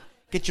 Come on,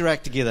 get your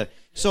act together.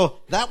 So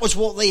that was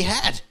what they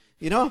had.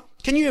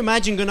 Can you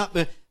imagine going up?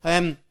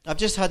 I've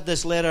just had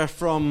this letter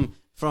from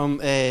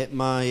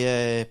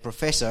my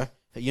professor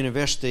at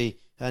university,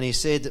 and he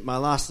said that my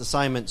last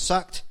assignment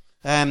sucked.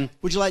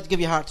 Would you like to give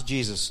your heart to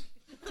Jesus?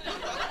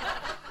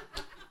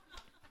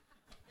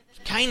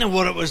 kind of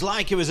what it was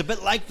like. It was a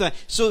bit like that.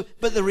 So,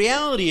 but the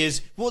reality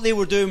is, what they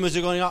were doing was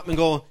they're going up and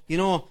going,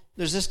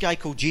 there's this guy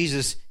called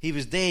Jesus. He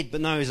was dead,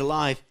 but now he's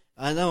alive.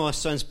 I know it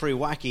sounds pretty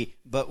wacky,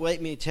 but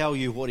let me tell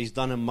you what he's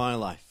done in my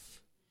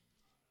life.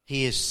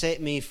 He has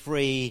set me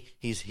free.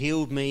 He's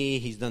healed me.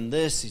 He's done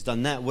this. He's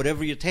done that.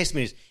 Whatever your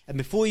testimony is. And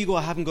before you go,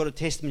 I haven't got a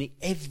testimony.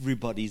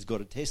 Everybody's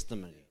got a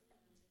testimony.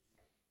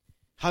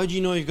 How do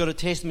you know you've got a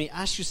testimony?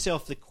 Ask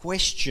yourself the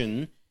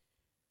question,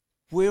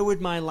 where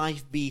would my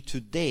life be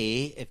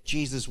today if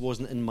Jesus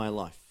wasn't in my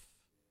life?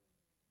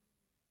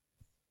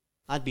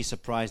 I'd be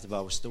surprised if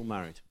I was still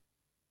married.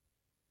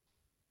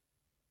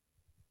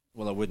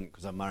 Well, I wouldn't,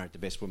 because I married the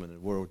best woman in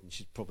the world, and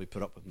she'd probably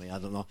put up with me. I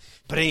don't know.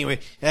 But anyway,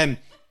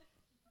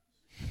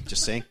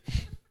 just saying.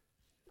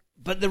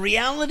 But the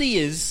reality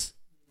is,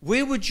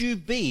 where would you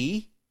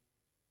be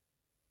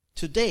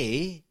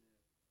today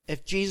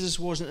if Jesus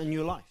wasn't in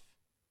your life?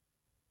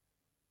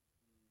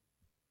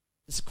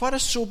 It's quite a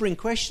sobering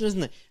question,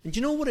 isn't it? And do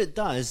you know what it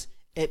does?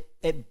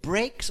 It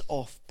breaks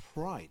off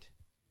pride.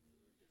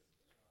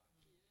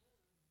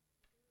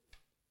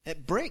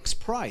 It breaks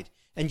pride.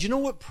 And do you know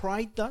what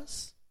pride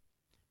does?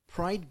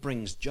 Pride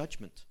brings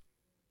judgment.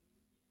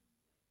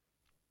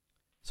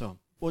 So,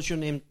 what's your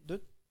name,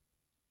 dude?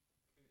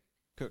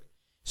 Kirk.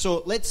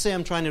 So, let's say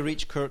I'm trying to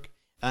reach Kirk,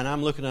 and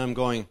I'm looking at him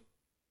going,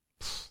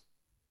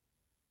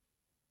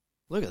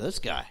 look at this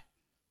guy.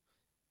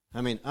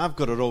 I mean, I've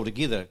got it all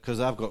together because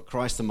I've got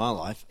Christ in my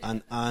life,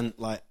 and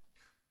like,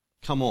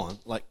 come on,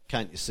 like,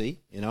 can't you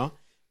see,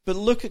 But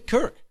look at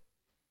Kirk.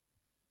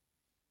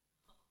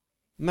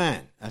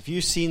 Man, have you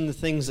seen the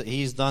things that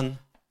he's done?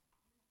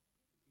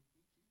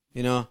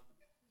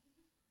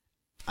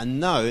 And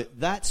now,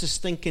 that's a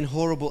stinking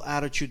horrible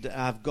attitude that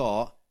I've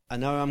got,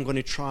 and now I'm going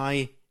to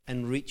try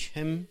and reach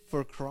him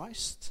for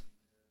Christ?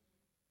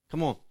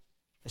 Come on.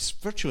 It's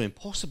virtually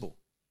impossible,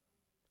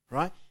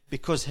 right?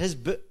 Because his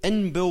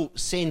inbuilt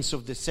sense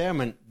of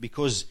discernment,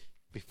 because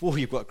before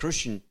you're a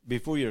Christian,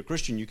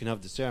 you can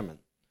have discernment.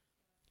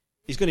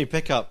 He's going to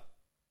pick up,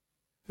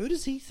 who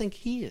does he think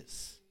he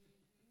is?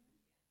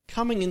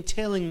 Coming and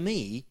telling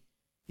me,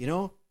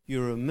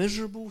 you're a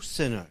miserable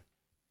sinner.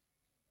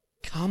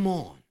 Come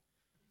on.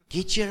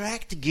 Get your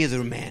act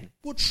together, man.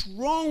 What's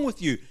wrong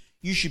with you?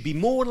 You should be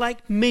more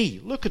like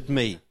me. Look at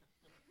me.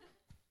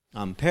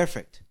 I'm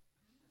perfect.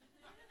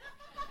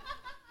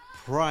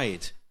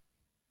 Pride.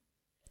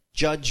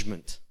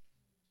 Judgment.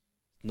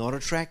 Not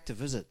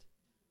attractive, is it?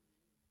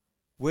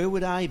 Where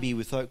would I be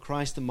without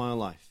Christ in my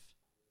life?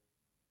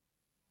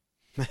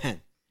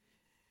 Man,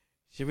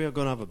 should we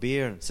go and have a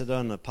beer and sit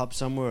down in a pub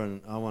somewhere,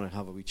 and I want to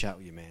have a wee chat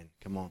with you, man.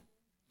 Come on.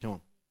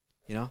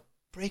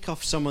 Break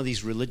off some of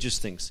these religious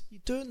things. You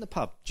do it in the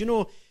pub. Do you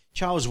know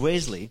Charles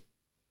Wesley,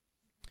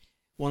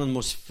 one of the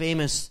most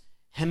famous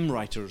hymn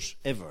writers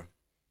ever?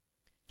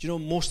 Do you know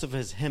most of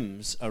his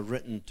hymns are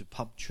written to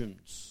pub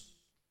tunes?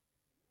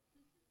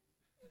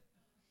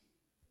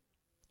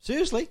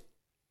 Seriously?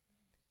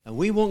 And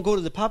we won't go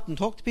to the pub and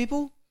talk to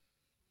people?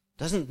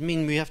 Doesn't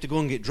mean we have to go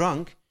and get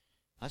drunk.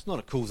 That's not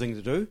a cool thing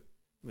to do.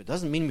 It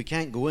doesn't mean we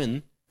can't go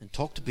in and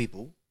talk to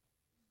people.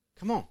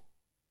 Come on.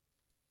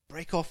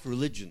 Break off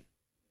religion.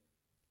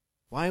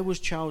 Why was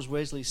Charles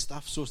Wesley's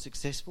stuff so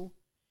successful?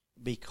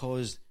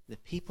 Because the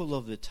people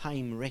of the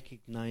time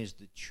recognized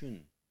the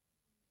tune.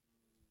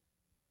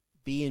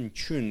 Be in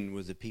tune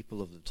with the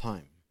people of the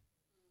time.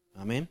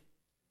 Amen?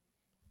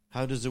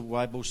 How does the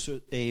Bible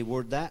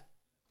word that?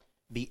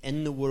 Be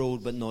in the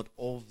world, but not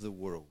of the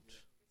world.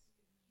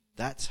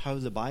 That's how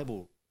the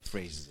Bible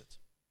phrases it.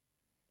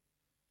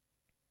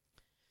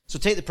 So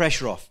take the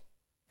pressure off.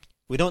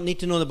 We don't need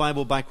to know the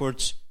Bible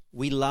backwards.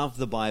 We love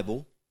the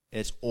Bible.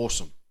 It's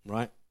awesome,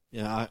 right?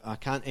 I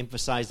can't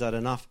emphasize that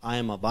enough. I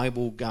am a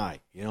Bible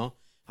guy,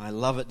 I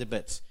love it to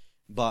bits.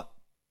 But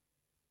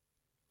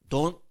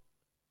don't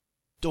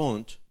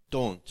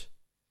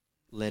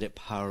let it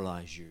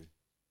paralyze you,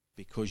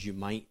 because you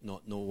might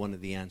not know one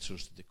of the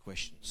answers to the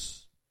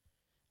questions.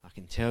 I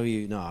can tell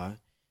you now,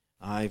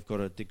 I've got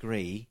a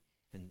degree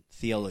in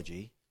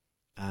theology,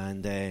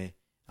 and I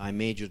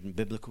majored in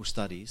biblical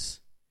studies.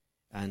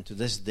 And to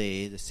this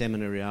day, the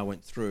seminary I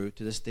went through,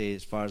 to this day,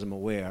 as far as I'm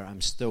aware,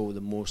 I'm still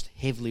the most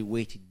heavily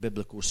weighted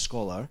biblical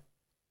scholar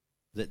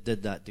that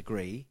did that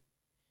degree.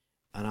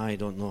 And I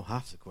don't know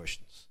half the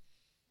questions.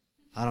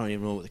 I don't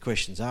even know what the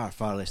questions are,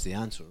 far less the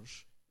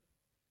answers.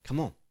 Come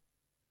on.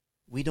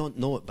 We don't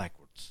know it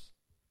backwards.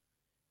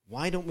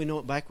 Why don't we know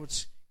it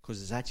backwards?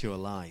 Because it's actually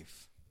alive.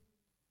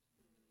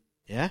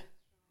 Yeah?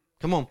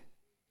 Come on.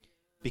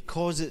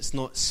 Because it's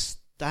not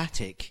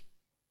static.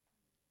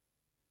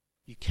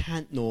 You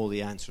can't know all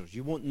the answers.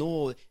 You won't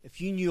know.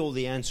 If you knew all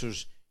the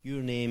answers,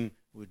 your name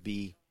would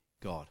be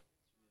God.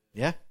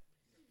 Yeah?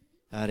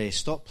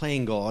 Stop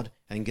playing God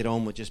and get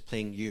on with just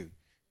playing you,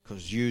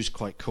 because you's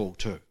quite cool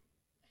too.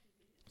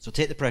 So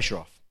take the pressure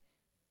off.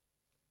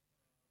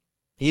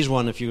 Here's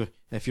one if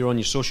you're on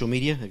your social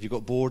media. If you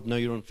got bored, now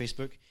you're on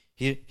Facebook.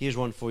 Here's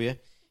one for you.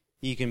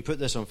 You can put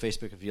this on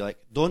Facebook if you like.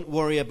 Don't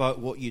worry about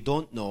what you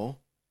don't know.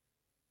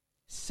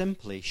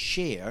 Simply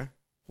share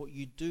what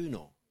you do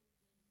know.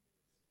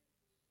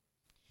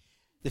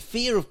 The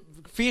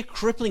fear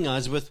crippling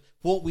us with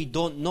what we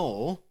don't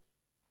know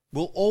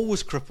will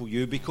always cripple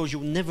you because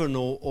you'll never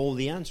know all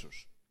the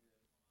answers.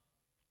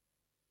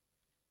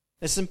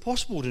 It's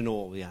impossible to know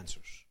all the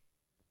answers.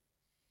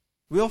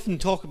 We often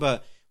talk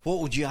about, what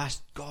would you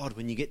ask God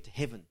when you get to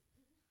heaven?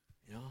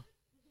 You know?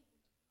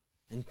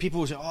 And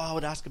people will say, oh, I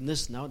would ask him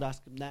this and I would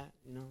ask him that.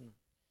 You know?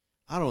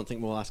 I don't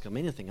think we'll ask him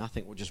anything. I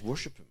think we'll just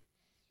worship him.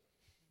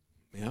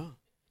 Yeah.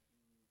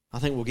 I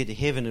think we'll get to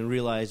heaven and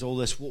realize all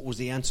this, what was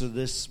the answer to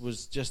this,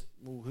 was just,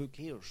 well, who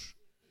cares?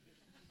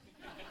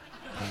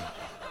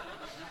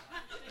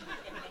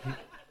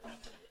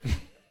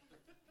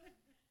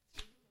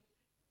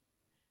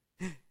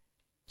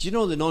 Do you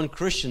know the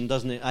non-Christian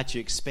doesn't actually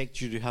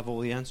expect you to have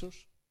all the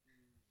answers?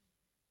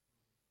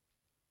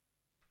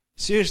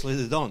 Seriously,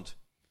 they don't.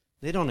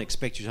 They don't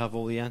expect you to have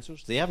all the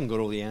answers. They haven't got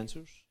all the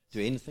answers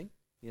to anything,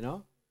 you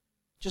know.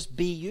 Just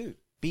be you.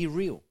 Be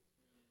real.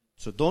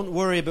 So don't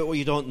worry about what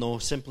you don't know.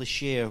 Simply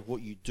share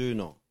what you do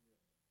know.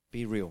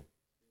 Be real.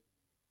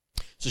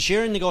 So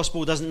sharing the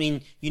gospel doesn't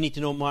mean you need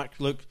to know Mark,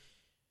 Luke,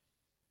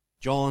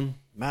 John,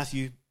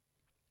 Matthew,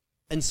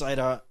 inside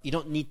out. You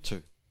don't need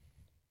to.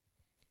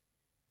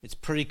 It's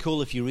pretty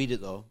cool if you read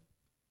it, though.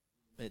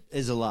 It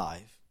is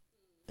alive.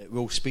 It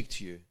will speak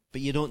to you.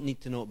 But you don't need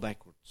to know it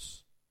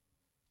backwards.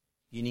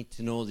 You need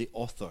to know the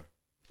author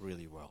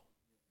really well.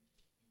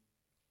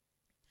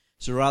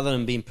 So rather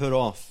than being put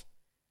off,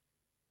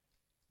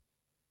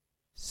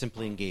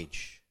 simply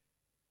engage.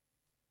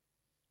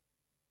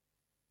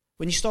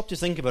 When you stop to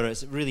think about it,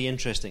 it's really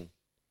interesting.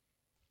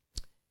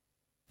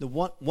 The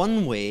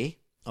one way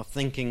of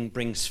thinking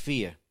brings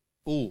fear.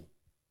 Oh,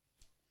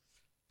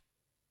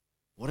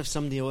 what if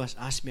somebody else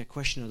asks me a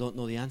question I don't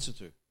know the answer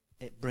to?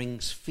 It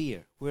brings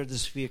fear. Where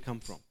does fear come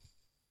from?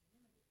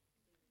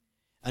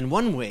 And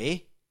one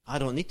way, I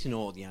don't need to know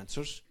all the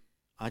answers,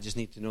 I just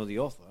need to know the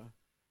author,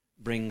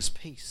 brings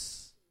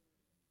peace.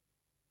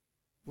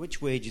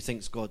 Which way do you think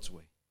is God's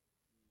way?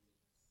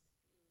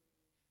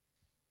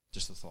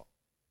 Just a thought.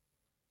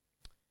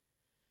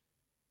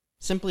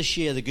 Simply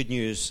share the good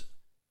news,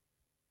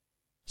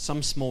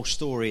 some small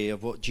story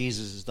of what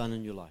Jesus has done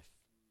in your life.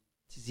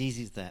 It's as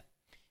easy as that.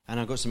 And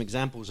I've got some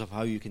examples of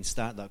how you can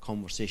start that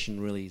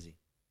conversation really easy.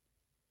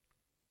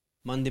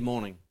 Monday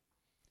morning.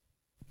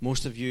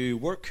 Most of you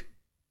work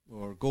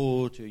or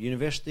go to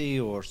university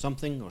or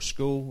something, or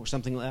school or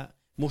something like that.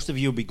 Most of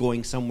you will be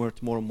going somewhere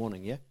tomorrow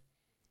morning, yeah?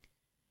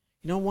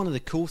 You know, one of the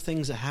cool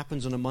things that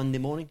happens on a Monday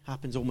morning,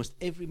 happens almost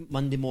every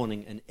Monday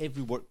morning in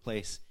every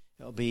workplace.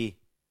 It'll be,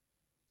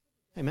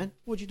 hey man,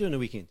 what'd you do on the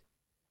weekend?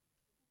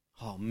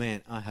 Oh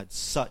man, I had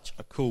such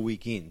a cool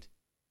weekend.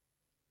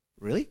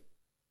 Really?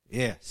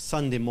 Yeah,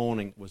 Sunday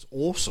morning was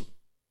awesome.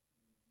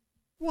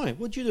 Why?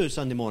 What'd you do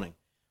Sunday morning?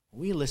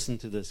 We listened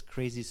to this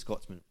crazy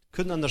Scotsman.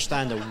 Couldn't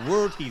understand a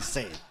word he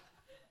said.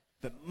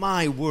 But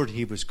my word,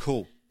 he was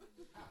cool.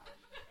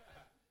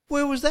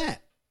 Where was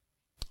that?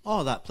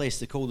 Oh, that place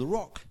they call The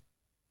Rock.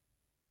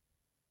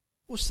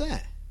 What's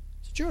that?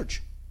 It's a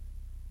church.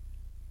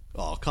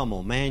 Oh, come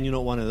on, man, you're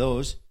not one of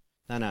those.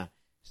 No.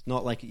 It's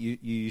not like you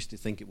used to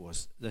think it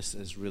was. This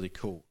is really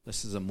cool.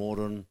 This is a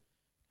modern,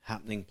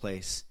 happening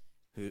place.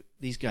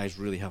 These guys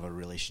really have a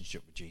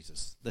relationship with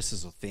Jesus. This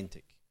is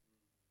authentic.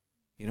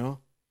 You know?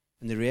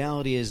 And the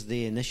reality is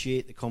they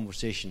initiate the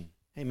conversation.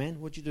 Hey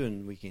man, what'd you do on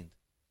the weekend?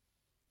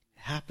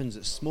 It happens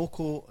at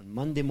Smoko on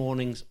Monday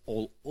mornings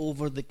all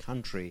over the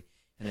country.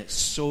 And it's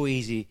so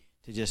easy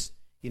to just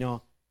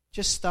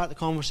start the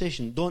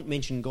conversation. Don't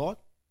mention God.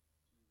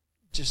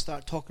 Just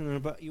start talking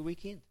about your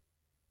weekend.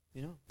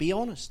 You know, be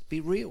honest,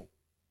 be real.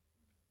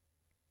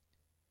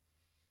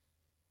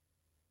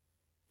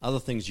 Other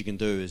things you can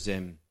do is,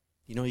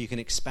 you can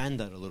expand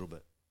that a little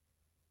bit.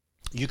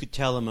 You could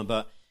tell them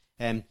about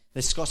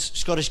this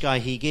Scottish guy.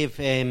 He gave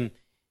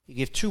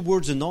 2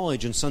 words of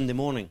knowledge on Sunday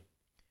morning.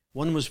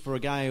 One was for a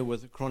guy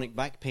with chronic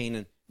back pain,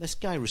 and this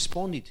guy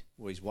responded.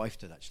 Well, his wife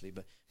did actually,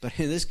 but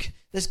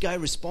this guy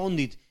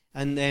responded,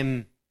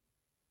 and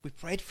we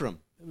prayed for him.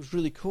 It was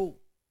really cool.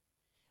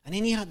 And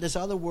then he had this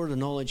other word of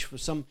knowledge for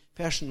some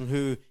person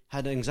who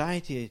had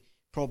anxiety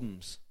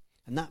problems.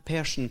 And that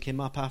person came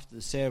up after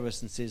the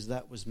service and says,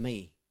 that was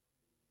me.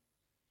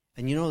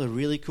 And you know the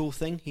really cool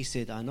thing? He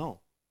said, I know.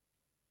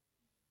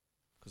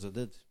 Because I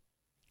did.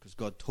 Because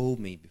God told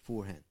me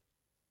beforehand.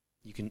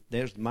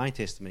 There's my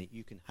testimony.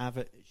 You can have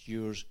it. It's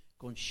yours.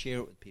 Go and share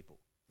it with people.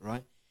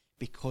 Right?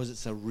 Because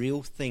it's a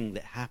real thing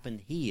that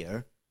happened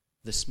here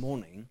this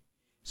morning.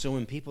 So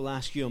when people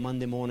ask you on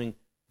Monday morning,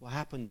 what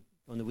happened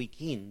on the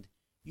weekend,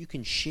 you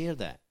can share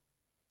that.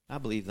 I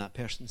believe that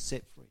person's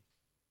set free.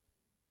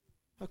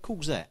 How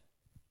cool is that?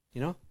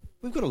 You know?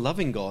 We've got a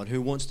loving God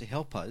who wants to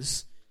help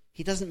us.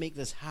 He doesn't make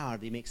this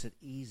hard. He makes it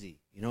easy,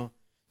 you know?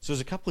 So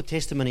there's a couple of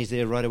testimonies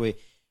there right away.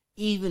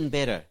 Even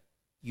better,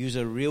 use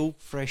a real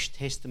fresh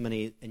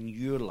testimony in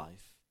your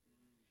life.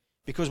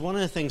 Because one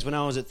of the things when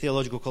I was at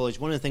theological college,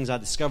 one of the things I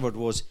discovered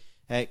was,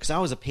 because I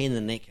was a pain in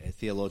the neck at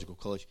theological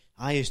college,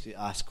 I used to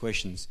ask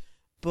questions,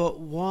 but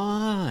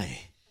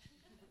why?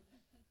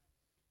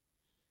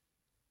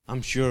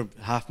 I'm sure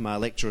half my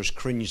lecturers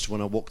cringed when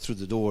I walked through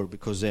the door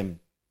because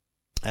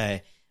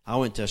I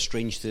went to a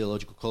strange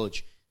theological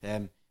college.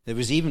 There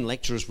was even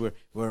lecturers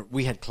where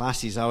we had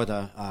classes. I had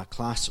a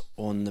class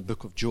on the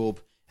book of Job,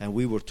 and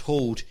we were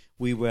told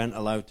we weren't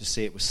allowed to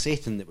say it was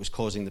Satan that was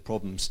causing the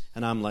problems.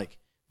 And I'm like,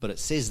 but it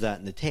says that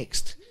in the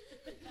text.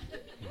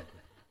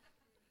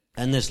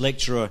 And this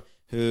lecturer,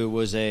 who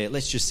was,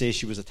 let's just say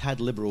she was a tad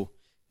liberal,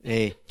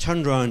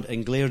 turned around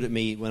and glared at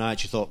me when I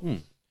actually thought,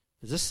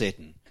 is this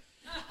Satan?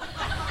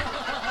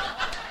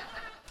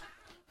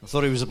 I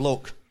thought he was a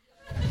bloke.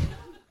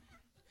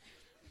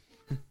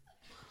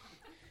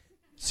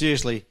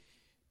 Seriously,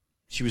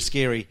 she was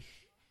scary.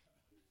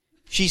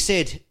 She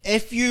said,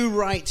 if you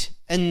write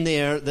in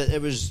there that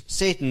it was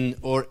Satan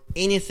or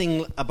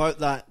anything about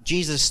that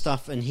Jesus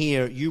stuff in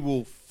here, you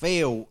will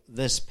fail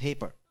this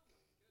paper.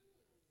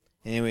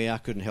 Anyway, I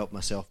couldn't help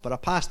myself, but I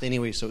passed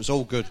anyway, so it was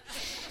all good.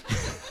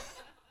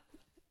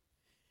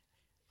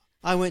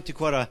 I went to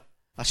quite a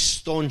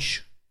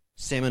staunch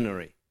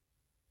seminary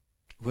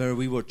where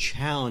we were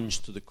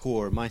challenged to the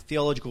core. My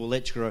theological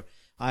lecturer,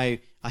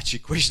 I actually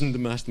questioned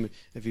him, asked him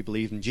if he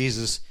believed in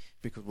Jesus,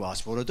 because, well,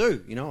 that's what I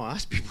do. I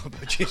ask people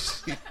about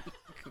Jesus.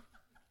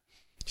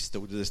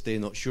 Still to this day,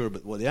 not sure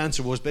but what the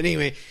answer was. But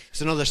anyway,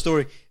 it's another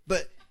story.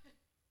 But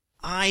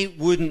I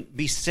wouldn't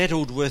be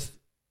settled with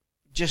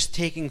just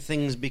taking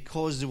things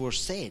because they were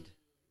said.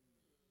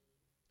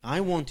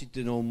 I wanted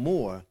to know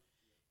more.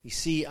 You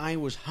see, I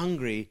was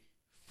hungry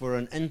for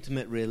an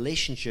intimate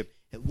relationship.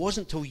 It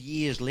wasn't till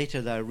years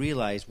later that I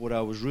realized what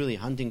I was really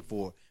hunting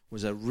for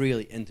was a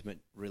really intimate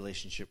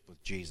relationship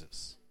with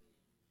Jesus.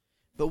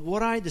 But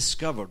what I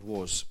discovered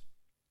was,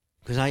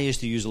 because I used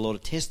to use a lot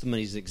of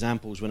testimonies as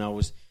examples when I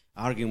was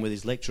arguing with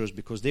these lecturers,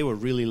 because they were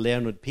really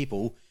learned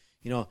people.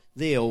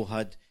 They all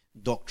had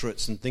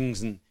doctorates and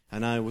things, and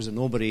I was a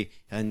nobody,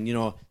 and,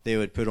 they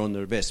would put on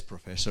their best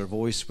professor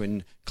voice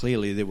when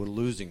clearly they were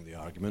losing the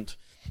argument.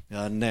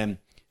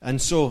 And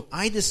so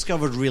I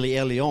discovered really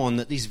early on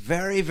that these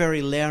very,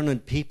 very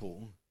learned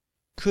people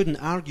couldn't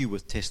argue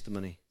with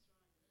testimony.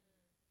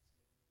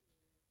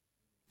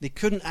 They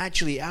couldn't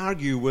actually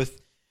argue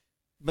with,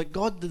 but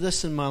God did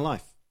this in my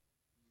life.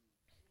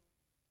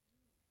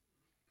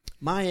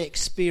 My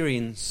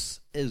experience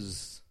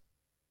is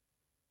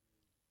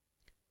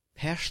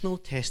personal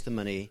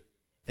testimony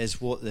is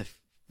what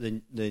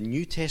the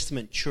New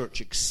Testament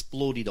church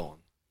exploded on.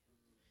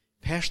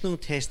 Personal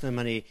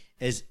testimony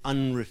is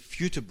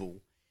unrefutable.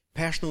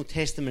 Personal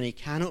testimony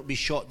cannot be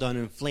shot down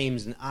in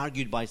flames and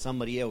argued by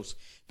somebody else,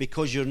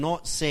 because you're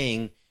not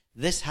saying,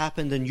 this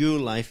happened in your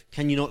life,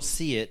 can you not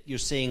see it? You're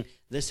saying,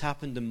 this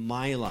happened in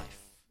my life.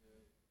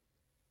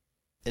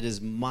 It is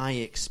my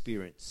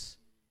experience.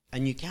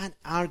 And you can't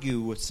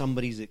argue with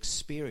somebody's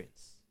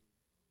experience.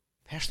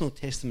 Personal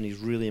testimony is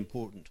really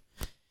important.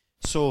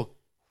 So,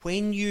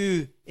 when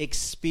you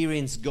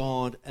experience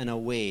God in a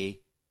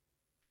way,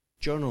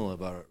 journal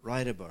about it,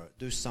 write about it,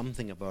 do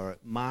something about it,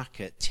 mark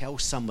it, tell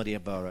somebody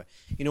about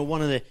it.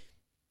 One of the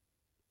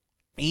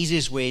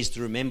easiest ways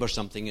to remember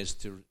something is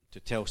to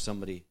tell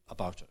somebody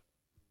about it.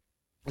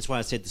 That's why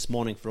I said this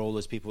morning, for all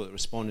those people that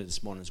responded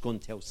this morning, is go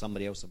and tell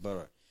somebody else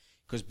about it.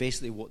 Because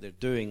basically what they're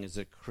doing is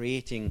they're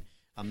creating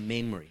a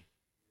memory.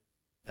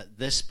 At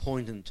this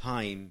point in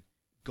time,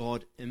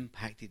 God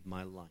impacted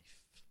my life.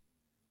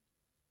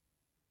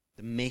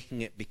 They're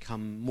making it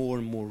become more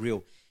and more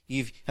real.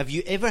 Have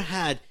you ever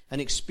had an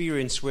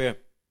experience where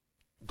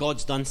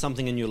God's done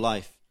something in your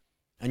life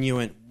and you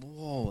went,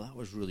 whoa, that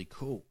was really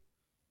cool?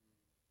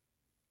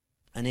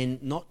 And then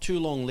not too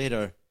long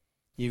later,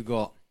 you've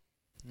got,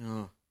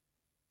 no,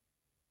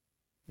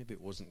 maybe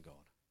it wasn't God.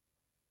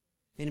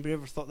 Anybody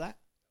ever thought that?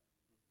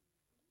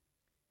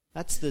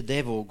 That's the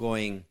devil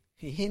going,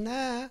 hey,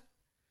 nah.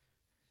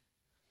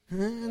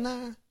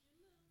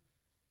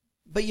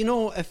 But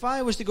if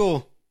I was to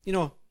go,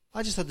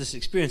 I just had this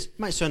experience. It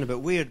might sound a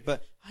bit weird,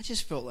 but I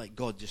just felt like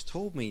God just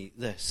told me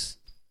this.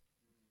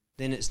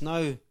 Then it's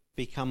now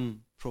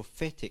become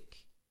prophetic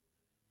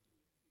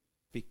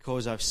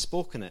because I've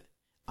spoken it.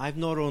 I've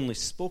not only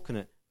spoken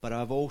it, but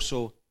I've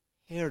also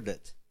heard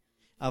it.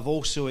 I've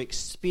also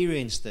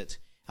experienced it.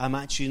 I'm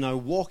actually now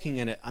walking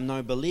in it. I'm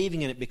now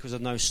believing in it because I've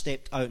now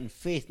stepped out in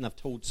faith and I've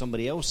told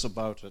somebody else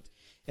about it.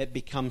 It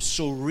becomes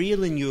so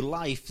real in your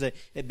life that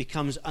it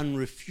becomes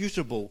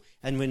unrefutable.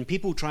 And when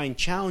people try and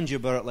challenge you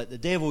about it like the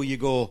devil, you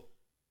go,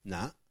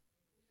 nah.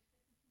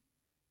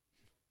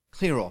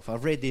 Clear off.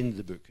 I've read the end of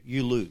the book.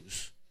 You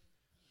lose.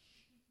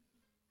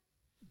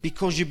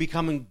 Because you're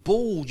becoming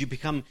bold. You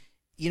become,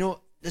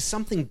 there's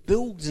something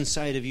builds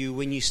inside of you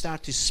when you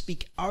start to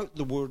speak out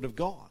the word of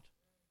God.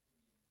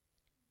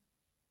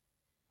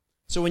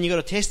 So when you got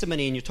a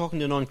testimony and you're talking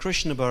to a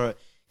non-Christian about it,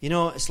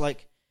 it's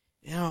like,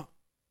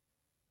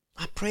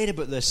 I prayed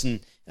about this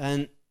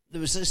and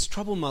there was this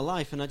trouble in my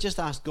life and I just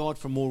asked God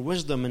for more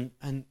wisdom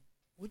and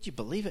would you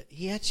believe it?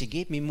 He actually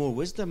gave me more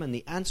wisdom and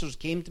the answers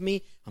came to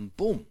me and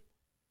boom.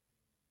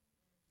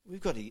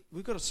 We've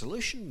got a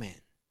solution,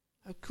 man.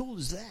 How cool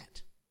is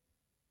that?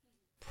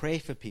 Pray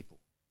for people.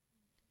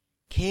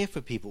 Care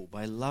for people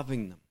by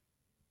loving them,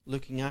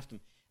 looking after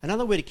them.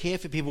 Another way to care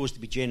for people is to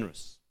be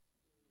generous.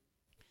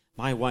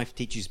 My wife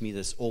teaches me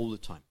this all the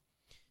time.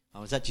 I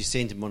was actually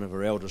saying to one of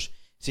her elders,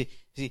 see,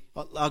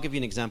 I'll give you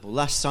an example.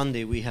 Last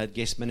Sunday we had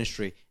guest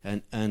ministry,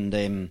 and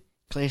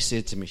Claire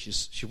said to me,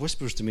 she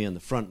whispers to me in the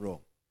front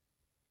row.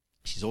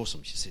 She's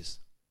awesome, she says.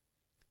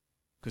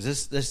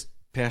 Because this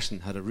person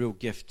had a real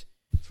gift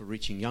for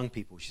reaching young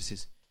people. She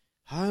says,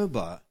 how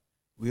about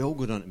we all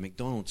go down to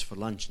McDonald's for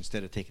lunch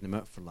instead of taking them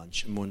out for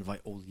lunch, and we'll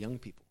invite all the young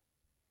people.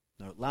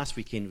 Now, last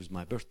weekend was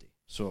my birthday.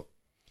 So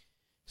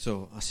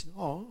I said,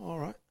 oh, all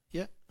right,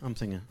 yeah. I'm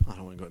thinking, I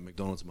don't want to go to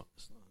McDonald's.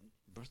 It's not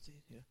a birthday,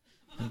 yeah.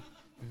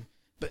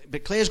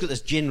 But Claire's got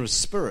this generous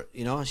spirit,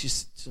 you know.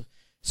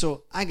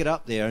 So I get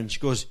up there and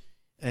she goes,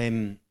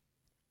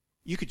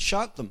 you could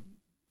shout them.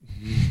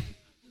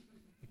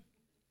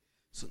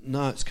 So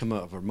now it's come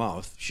out of her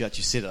mouth. She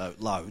actually said it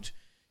out loud.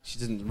 She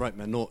didn't write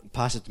me a note and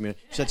pass it to me.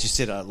 She actually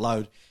said it out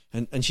loud.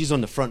 And she's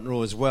on the front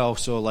row as well,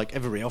 so like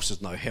everybody else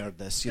has now heard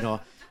this, you know.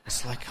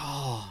 It's like,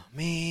 oh,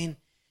 man,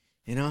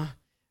 you know.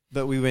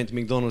 But we went to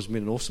McDonald's and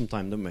made an awesome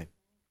time, didn't we?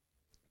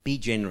 Be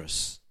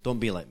generous. Don't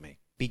be like me.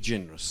 Be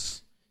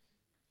generous.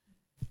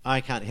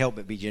 I can't help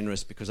but be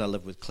generous because I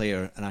live with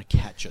Claire and I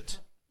catch it.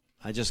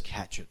 I just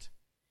catch it.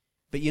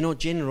 But you know,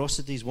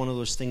 generosity is one of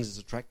those things that's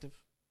attractive.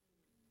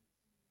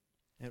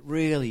 It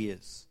really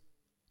is.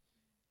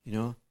 You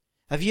know?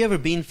 Have you ever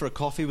been for a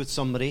coffee with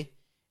somebody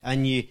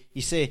and you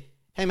say,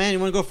 hey man, you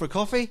want to go for a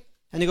coffee?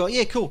 And they go,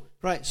 yeah, cool.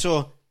 Right,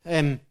 so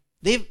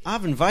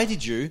I've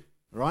invited you,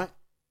 right?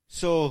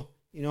 So,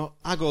 you know,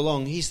 I go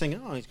along. He's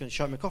thinking, oh, he's going to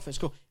shout me coffee. It's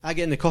cool. I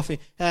get in the coffee.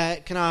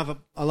 Can I have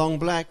a long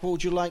black? What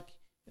would you like?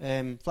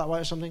 Flat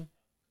white or something?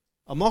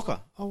 A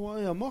mocha. Oh, well,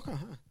 a mocha.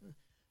 Huh?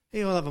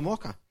 He'll have a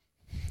mocha.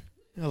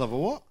 He'll have a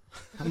what?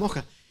 A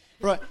mocha.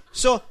 Right.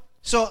 So,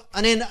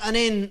 and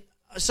then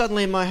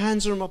suddenly my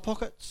hands are in my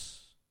pockets.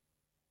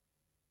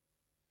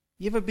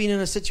 You ever been in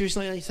a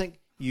situation like that? You think,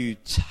 you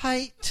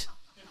tight.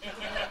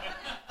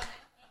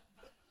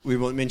 We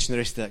won't mention the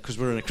rest of that because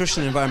we're in a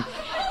Christian environment.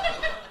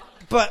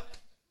 But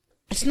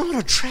it's not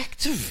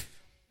attractive,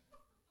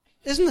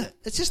 isn't it?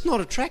 It's just not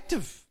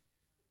attractive.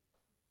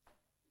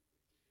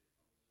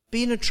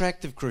 Be an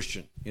attractive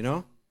Christian, you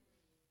know.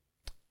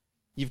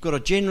 You've got a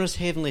generous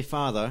Heavenly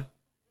Father.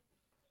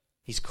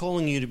 He's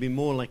calling you to be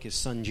more like His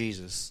Son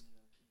Jesus.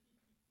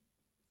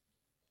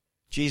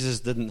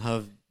 Jesus didn't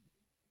have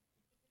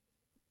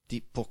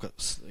deep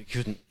pockets. He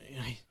couldn't.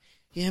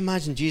 You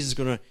imagine Jesus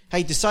going to,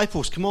 hey,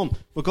 disciples, come on.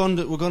 We're going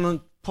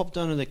to pop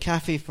down to the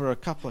cafe for a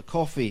cup of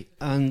coffee.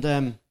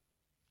 And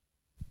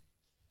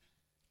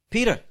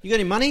Peter, you got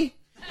any money?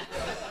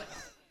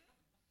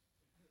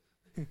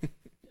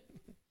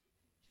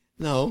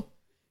 No.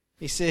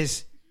 He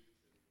says,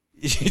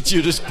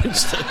 Judas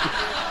pinched it.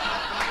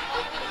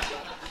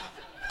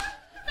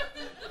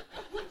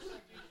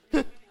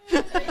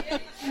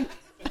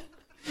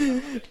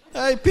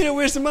 Hey, Peter,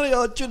 where's the money?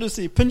 Oh, Judas,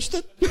 he pinched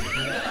it.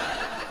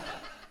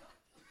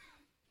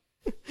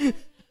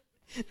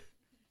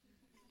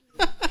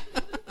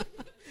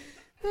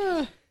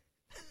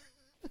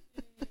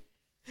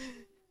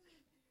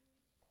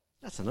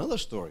 That's another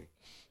story.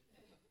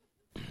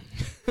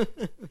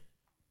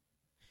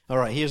 All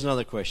right, here's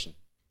another question.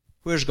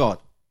 Where's God?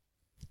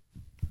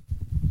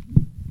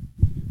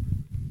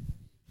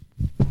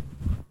 You're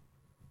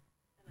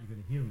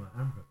going to hear my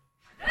armpit.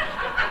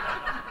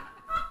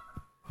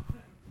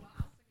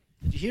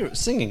 Did you hear it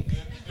singing?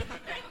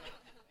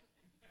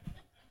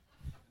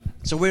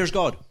 So where's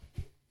God?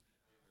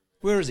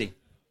 Where is He?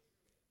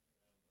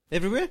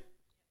 Everywhere?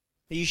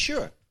 Are you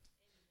sure?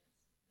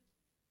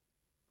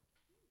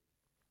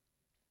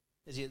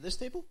 Is He at this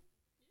table?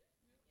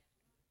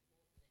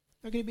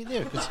 How can He be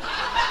there?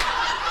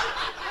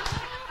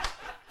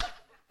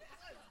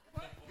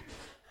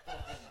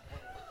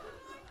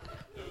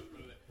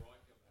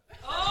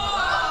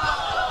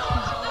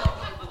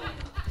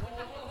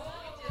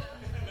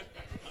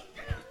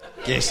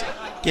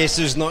 Guess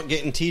who's not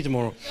getting tea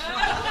tomorrow?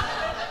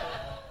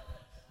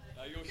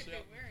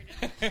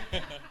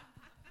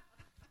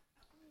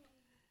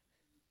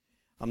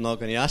 I'm not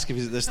going to ask if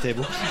He's at this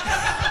table.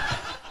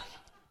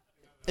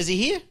 Is He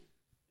here?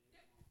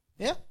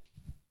 Yeah?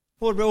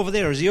 What about over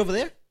there? Is He over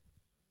there?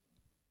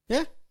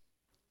 Yeah?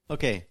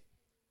 Okay.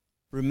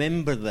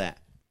 Remember that.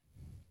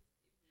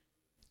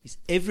 He's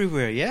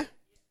everywhere, yeah?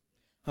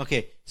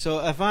 Okay,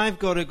 so if I've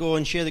got to go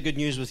and share the good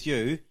news with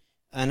you,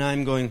 and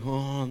I'm going,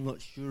 oh, I'm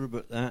not sure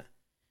about that,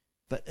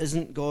 but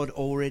isn't God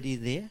already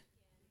there?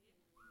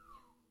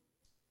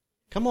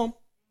 Come on.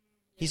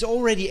 He's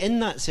already in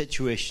that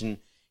situation.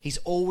 He's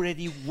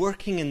already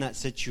working in that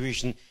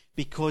situation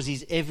because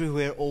He's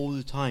everywhere all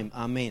the time.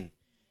 Amen.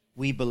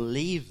 We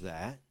believe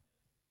that,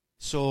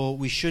 so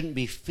we shouldn't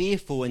be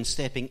fearful in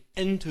stepping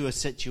into a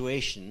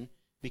situation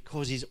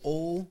because He's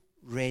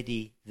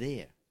already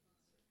there.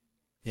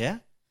 Yeah?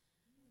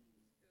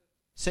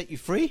 Set you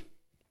free?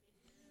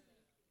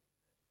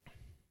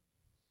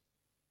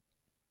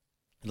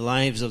 The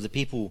lives of the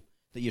people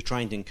that you're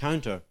trying to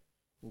encounter,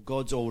 well,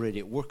 God's already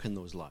at work in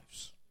those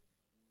lives.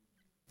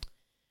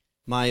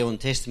 My own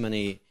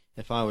testimony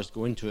if I was to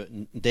go into it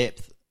in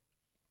depth,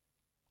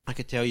 I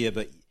could tell you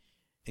about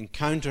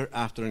encounter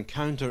after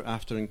encounter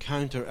after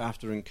encounter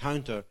after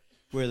encounter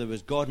where there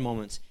was God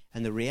moments.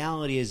 And the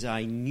reality is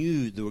I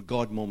knew there were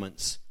God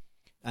moments,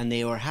 and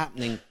they were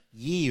happening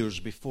years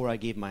before I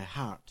gave my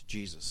heart to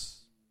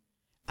Jesus.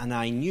 And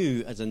I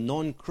knew as a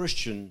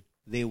non-Christian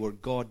they were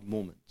God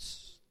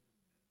moments.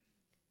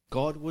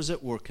 God was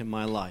at work in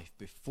my life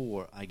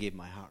before I gave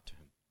my heart to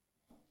him.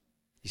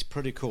 He's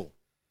pretty cool.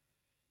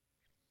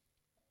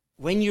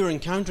 When you're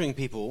encountering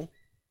people,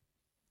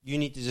 you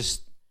need to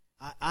just...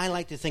 I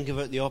like to think of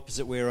it the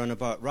opposite way around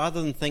about.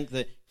 Rather than think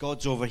that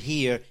God's over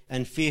here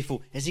and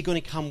faithful, is he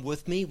going to come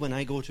with me when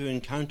I go to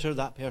encounter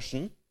that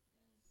person?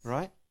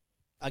 Right?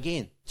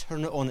 Again,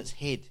 turn it on its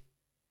head.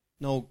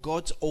 No,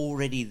 God's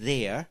already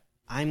there.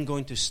 I'm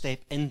going to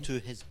step into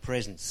his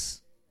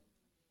presence.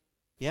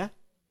 Yeah?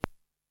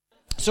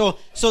 So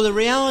the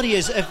reality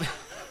is,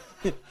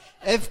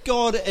 if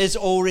God is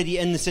already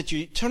in the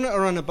situation, turn it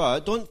around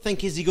about. Don't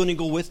think, is he going to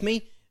go with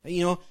me?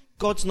 You know,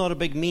 God's not a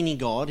big meanie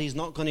God. He's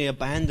not going to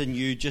abandon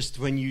you just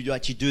when you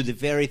actually do the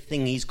very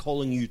thing he's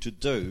calling you to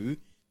do,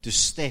 to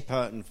step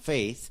out in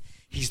faith.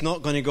 He's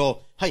not going to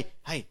go, hey,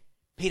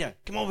 Peter,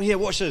 come over here,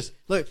 watch this.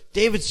 Look,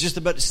 David's just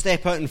about to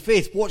step out in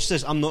faith. Watch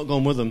this. I'm not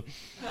going with him.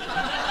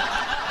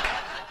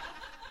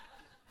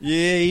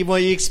 Yeah, well,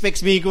 he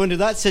expects me to go into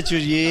that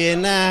situation. Yeah,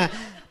 nah.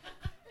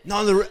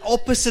 No, the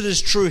opposite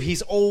is true.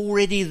 He's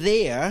already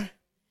there.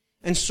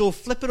 And so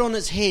flip it on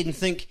its head and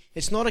think,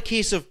 it's not a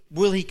case of,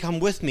 will he come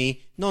with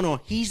me? No,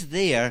 he's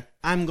there.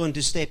 I'm going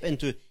to step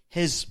into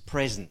his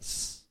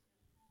presence.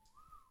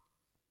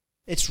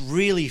 It's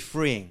really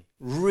freeing.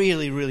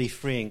 Really, really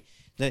freeing.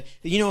 That,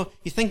 you know,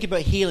 you think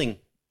about healing.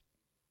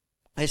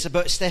 It's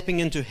about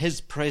stepping into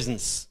his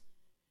presence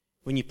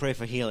when you pray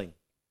for healing.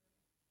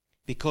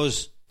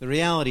 Because the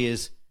reality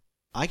is,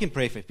 I can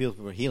pray for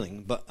people for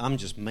healing, but I'm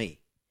just me.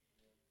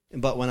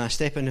 But when I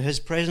step into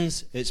his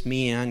presence, it's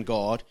me and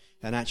God.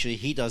 And actually,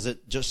 he does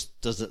it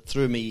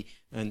through me,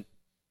 and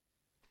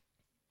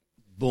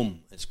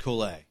boom, it's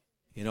cool,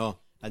 you know.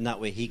 And that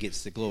way, he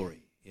gets the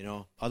glory, you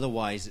know.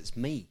 Otherwise, it's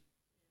me,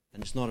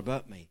 and it's not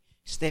about me.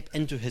 Step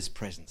into his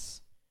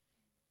presence.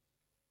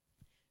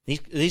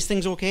 These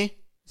things okay?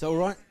 Is that all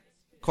right?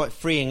 Quite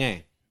freeing, eh?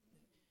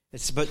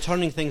 It's about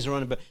turning things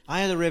around. But I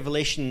had a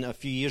revelation a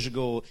few years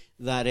ago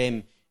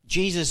that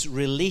Jesus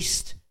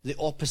released the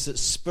opposite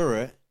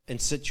spirit in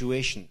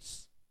situations.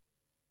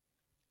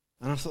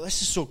 And I thought,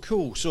 this is so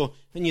cool. So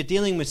when you're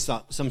dealing with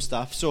some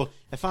stuff, so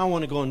if I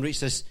want to go and reach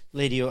this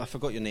lady, I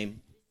forgot your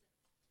name.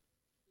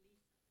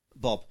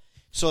 Bob.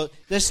 So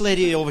this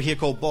lady over here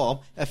called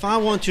Bob, if I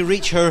want to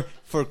reach her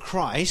for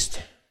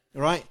Christ,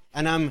 right,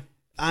 and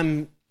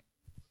I'm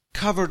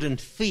covered in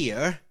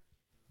fear,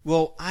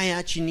 well, I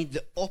actually need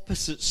the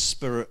opposite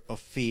spirit of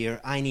fear.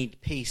 I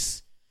need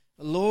peace.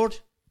 Lord,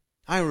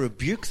 I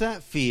rebuke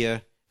that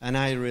fear, and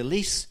I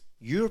release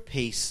your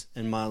peace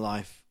in my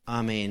life.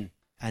 Amen.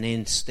 And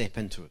then step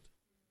into it,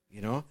 you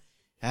know.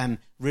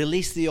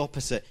 Release the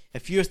opposite.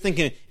 If you're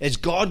thinking, is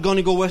God going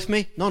to go with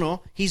me?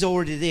 No, he's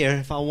already there.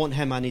 If I want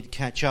him, I need to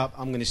catch up.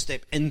 I'm going to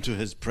step into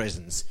his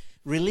presence.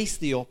 Release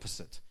the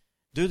opposite.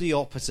 Do the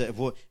opposite of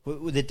what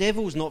the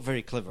devil's not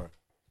very clever.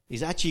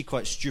 He's actually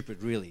quite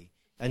stupid, really.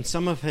 And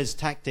some of his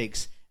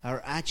tactics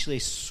are actually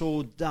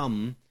so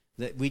dumb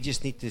that we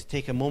just need to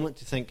take a moment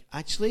to think,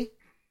 actually,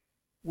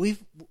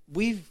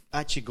 we've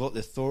actually got the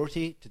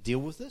authority to deal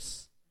with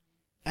this.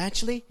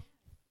 Actually,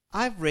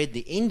 I've read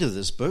the end of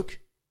this book,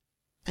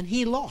 and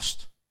he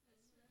lost.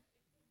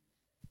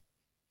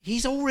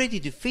 He's already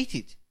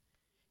defeated.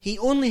 He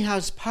only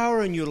has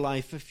power in your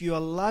life if you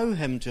allow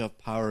him to have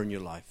power in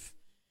your life.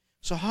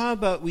 So how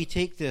about we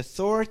take the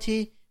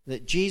authority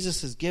that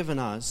Jesus has given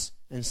us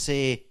and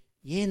say,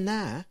 yeah,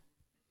 nah,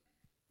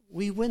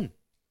 we win.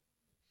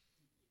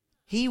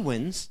 He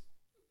wins,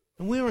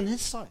 and we're on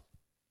his side.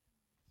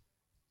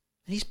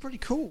 And he's pretty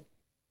cool.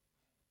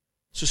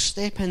 So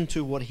step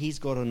into what he's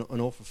got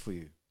on offer for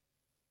you.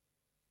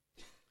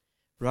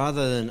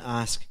 Rather than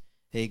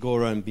go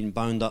around being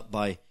bound up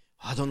by,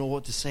 I don't know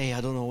what to say,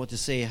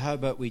 how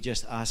about we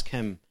just ask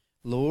him,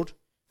 Lord,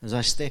 as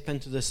I step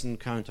into this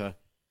encounter,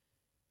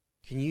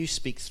 can you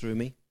speak through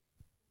me?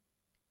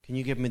 Can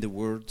you give me the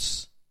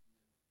words?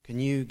 Can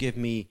you give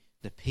me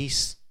the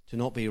peace to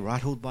not be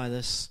rattled by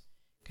this?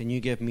 Can you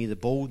give me the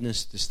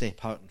boldness to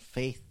step out in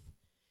faith?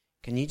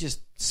 Can you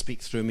just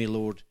speak through me,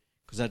 Lord?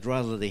 Because I'd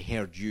rather they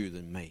heard you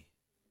than me.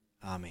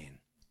 Amen.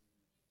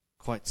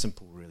 Quite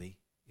simple, really.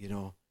 You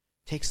know,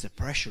 takes the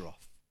pressure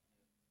off.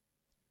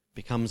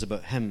 Becomes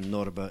about him,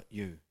 not about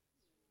you.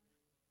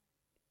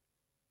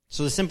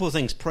 So the simple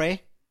things: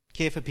 pray,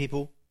 care for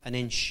people, and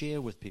then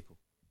share with people.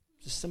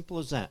 It's as simple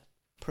as that.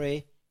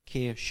 Pray,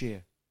 care,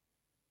 share.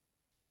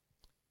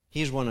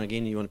 Here's one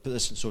again. You want to put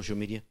this in social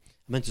media?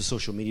 I'm into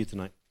social media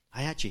tonight.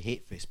 I actually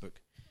hate Facebook.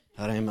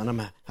 And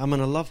I'm in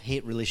a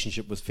love-hate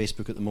relationship with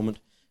Facebook at the moment.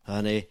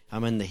 And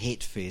I'm in the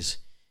hate phase.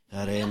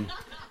 And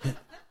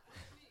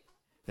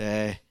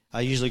I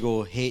usually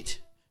go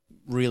hate,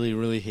 really,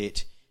 really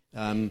hate,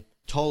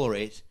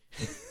 tolerate,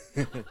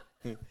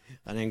 and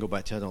then go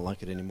back to I don't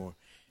like it anymore.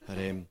 But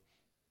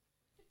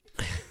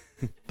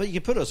you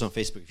can put us on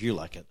Facebook if you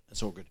like it.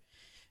 It's all good.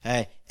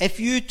 If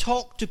you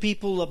talk to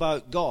people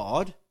about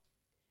God,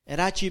 it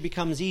actually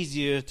becomes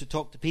easier to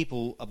talk to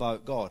people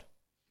about God.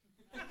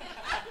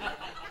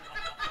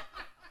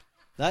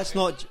 That's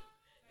not...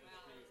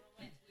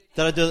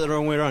 Did I do it the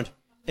wrong way around?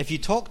 If you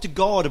talk to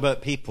God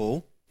about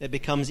people, it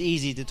becomes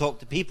easy to talk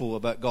to people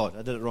about God.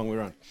 I did it the wrong way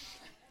around.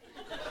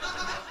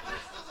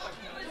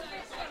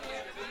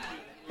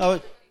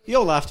 Oh, you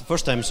all laughed the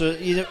first time, so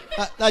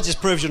that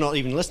just proves you're not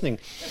even listening.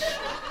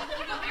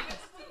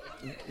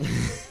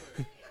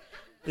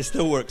 It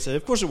still works.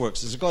 Of course it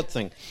works. It's a God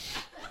thing.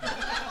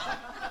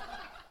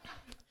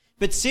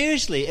 But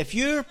seriously, if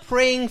you're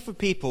praying for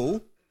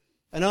people,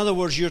 in other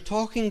words, you're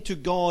talking to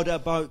God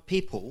about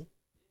people,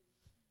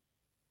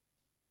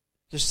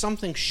 there's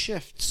something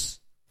shifts,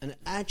 and it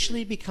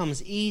actually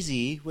becomes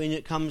easy when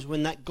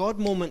that God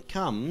moment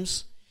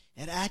comes,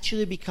 it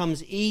actually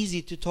becomes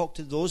easy to talk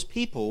to those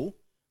people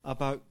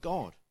about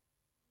God.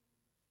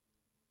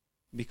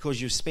 Because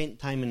you've spent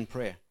time in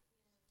prayer.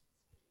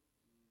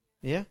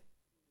 Yeah?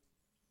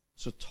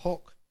 So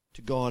talk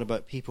to God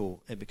about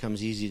people, it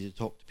becomes easy to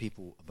talk to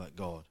people about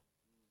God.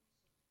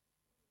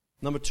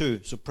 Number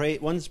 2, so pray.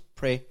 1's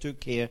pray, 2,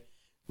 care,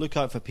 look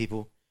out for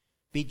people,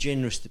 be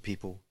generous to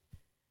people,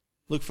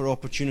 look for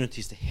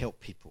opportunities to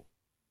help people.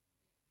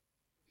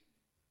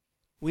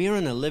 We are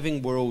in a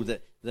living world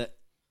that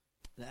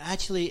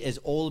actually is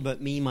all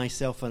about me,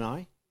 myself, and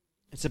I.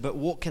 It's about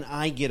what can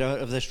I get out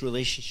of this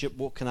relationship,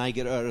 what can I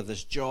get out of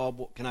this job,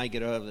 what can I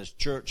get out of this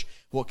church,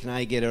 what can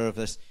I get out of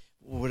this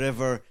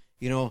whatever,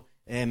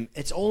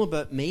 it's all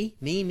about me.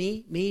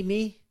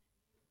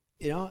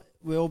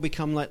 We all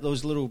become like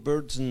those little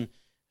birds in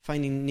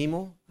Finding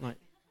Nemo, like,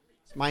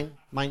 it's mine.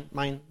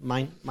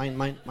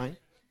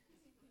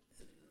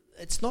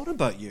 It's not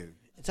about you.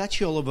 It's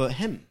actually all about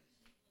him.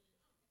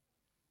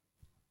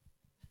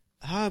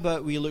 How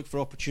about we look for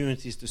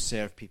opportunities to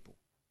serve people?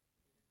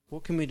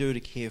 What can we do to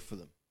care for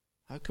them?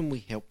 How can we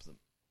help them?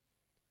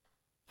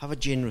 Have a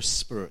generous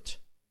spirit.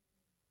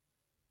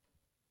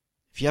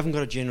 If you haven't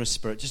got a generous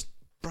spirit, just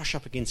brush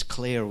up against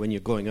Claire when you're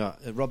going out.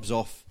 It rubs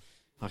off,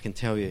 I can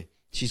tell you.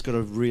 She's got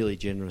a really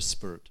generous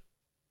spirit.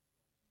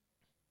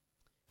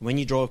 When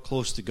you draw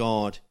close to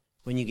God,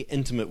 when you get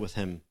intimate with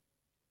him,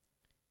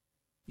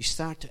 you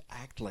start to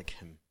act like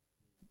him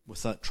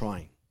without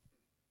trying.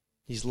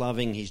 He's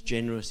loving, he's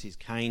generous, he's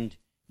kind.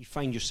 You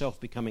find yourself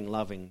becoming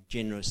loving,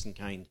 generous, and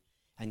kind,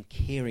 and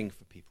caring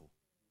for people.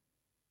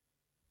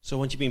 So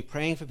once you've been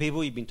praying for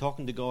people, you've been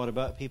talking to God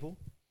about people,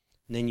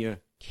 and then you're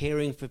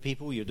caring for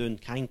people, you're doing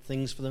kind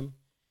things for them,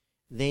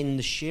 then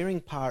the sharing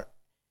part,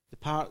 the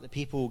part that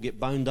people get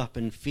bound up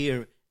in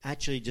fear,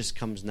 actually just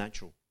comes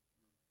natural.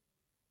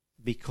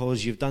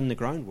 Because you've done the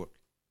groundwork.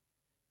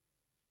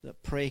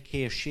 That pray,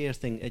 care, share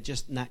thing, it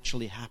just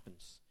naturally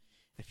happens.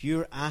 If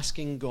you're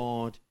asking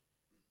God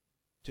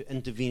to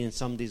intervene in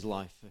somebody's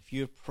life, if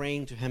you're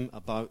praying to him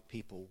about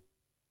people,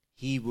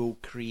 he will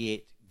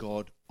create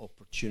God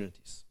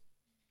opportunities.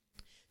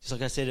 Just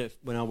like I said,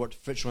 when I worked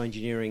at Fritzl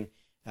Engineering,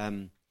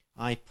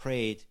 I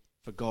prayed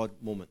for God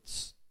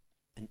moments.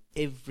 And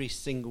every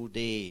single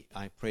day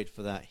I prayed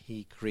for that,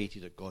 he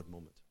created a God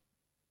moment.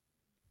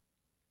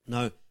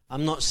 Now,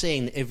 I'm not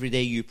saying that every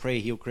day you pray,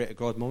 he'll create a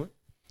God moment,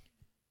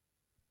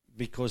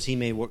 because he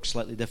may work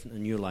slightly different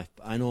in your life.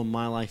 But I know in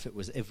my life it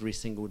was every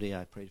single day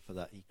I prayed for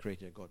that, he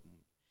created a God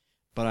moment.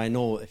 But I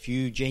know if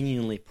you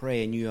genuinely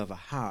pray and you have a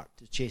heart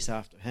to chase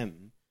after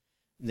him,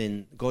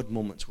 then God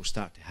moments will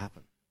start to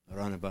happen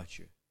around about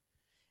you.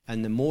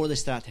 And the more they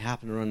start to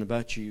happen around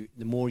about you,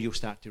 the more you'll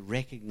start to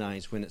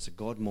recognize when it's a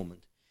God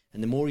moment.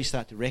 And the more you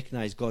start to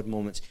recognize God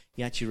moments,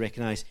 you actually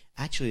recognize,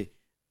 they're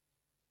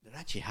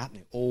actually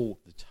happening all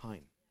the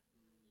time.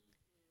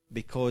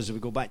 Because if we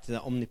go back to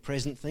that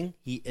omnipresent thing,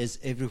 he is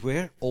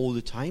everywhere all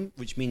the time,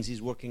 which means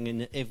he's working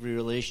in every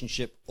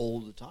relationship all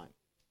the time.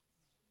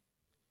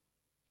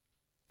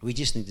 We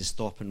just need to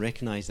stop and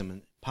recognize them.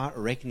 And part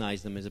of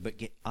recognizing them is about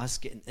us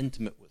getting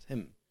intimate with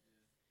him.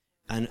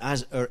 And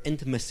as our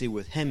intimacy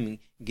with him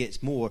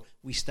gets more,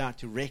 we start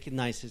to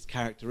recognize his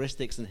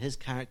characteristics, and his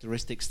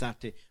characteristics start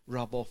to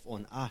rub off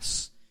on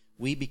us.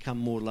 We become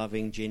more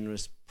loving,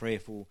 generous,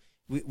 prayerful.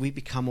 We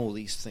become all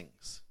these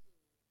things.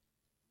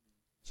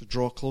 So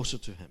draw closer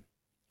to him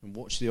and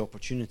watch the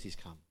opportunities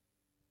come.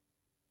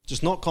 So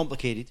it's not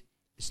complicated.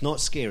 It's not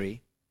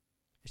scary.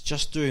 It's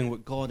just doing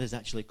what God is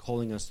actually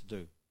calling us to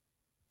do.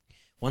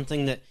 One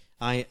thing that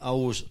I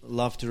always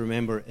love to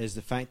remember is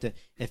the fact that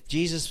if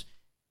Jesus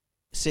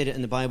said it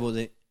in the Bible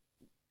that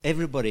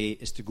everybody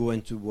is to go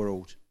into the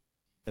world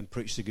and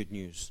preach the good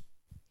news,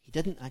 he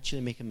didn't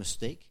actually make a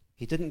mistake.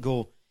 He didn't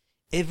go,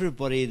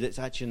 everybody that's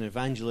actually an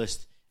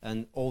evangelist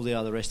and all the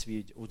other rest of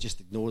you will just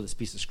ignore this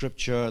piece of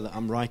scripture that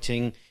I'm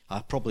writing.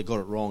 I probably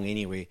got it wrong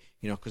anyway,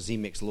 because he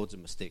makes loads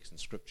of mistakes in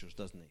scriptures,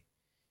 doesn't he?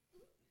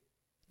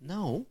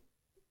 No.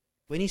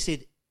 When he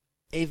said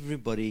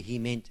everybody, he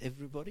meant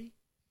everybody.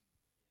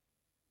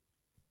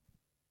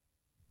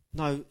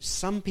 Now,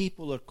 some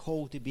people are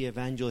called to be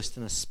evangelists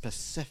in a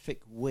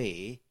specific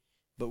way,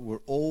 but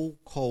we're all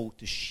called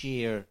to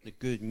share the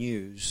good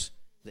news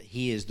that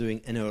he is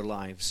doing in our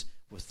lives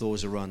with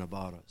those around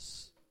about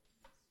us.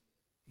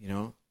 You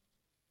know?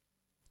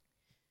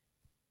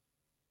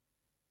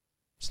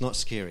 It's not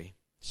scary.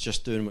 It's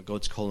just doing what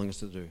God's calling us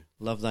to do.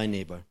 Love thy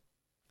neighbor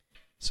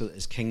so that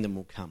his kingdom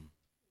will come.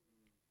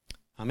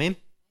 Amen?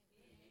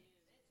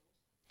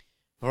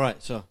 All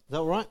right, so is that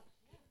all right?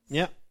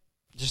 Yeah.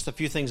 Just a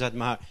few things I had in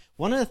my heart.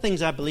 One of the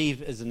things I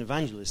believe as an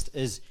evangelist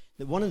is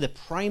that one of the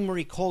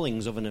primary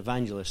callings of an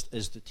evangelist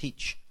is to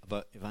teach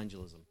about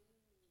evangelism.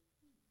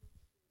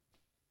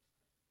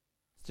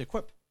 To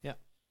equip, yeah.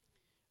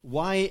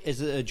 Why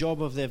is it a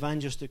job of the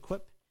evangelist to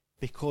equip?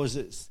 Because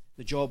it's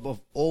the job of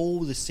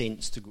all the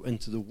saints to go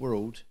into the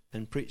world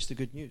and preach the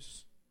good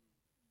news.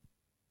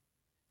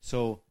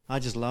 So I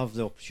just love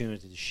the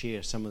opportunity to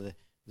share some of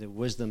the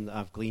wisdom that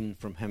I've gleaned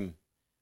from him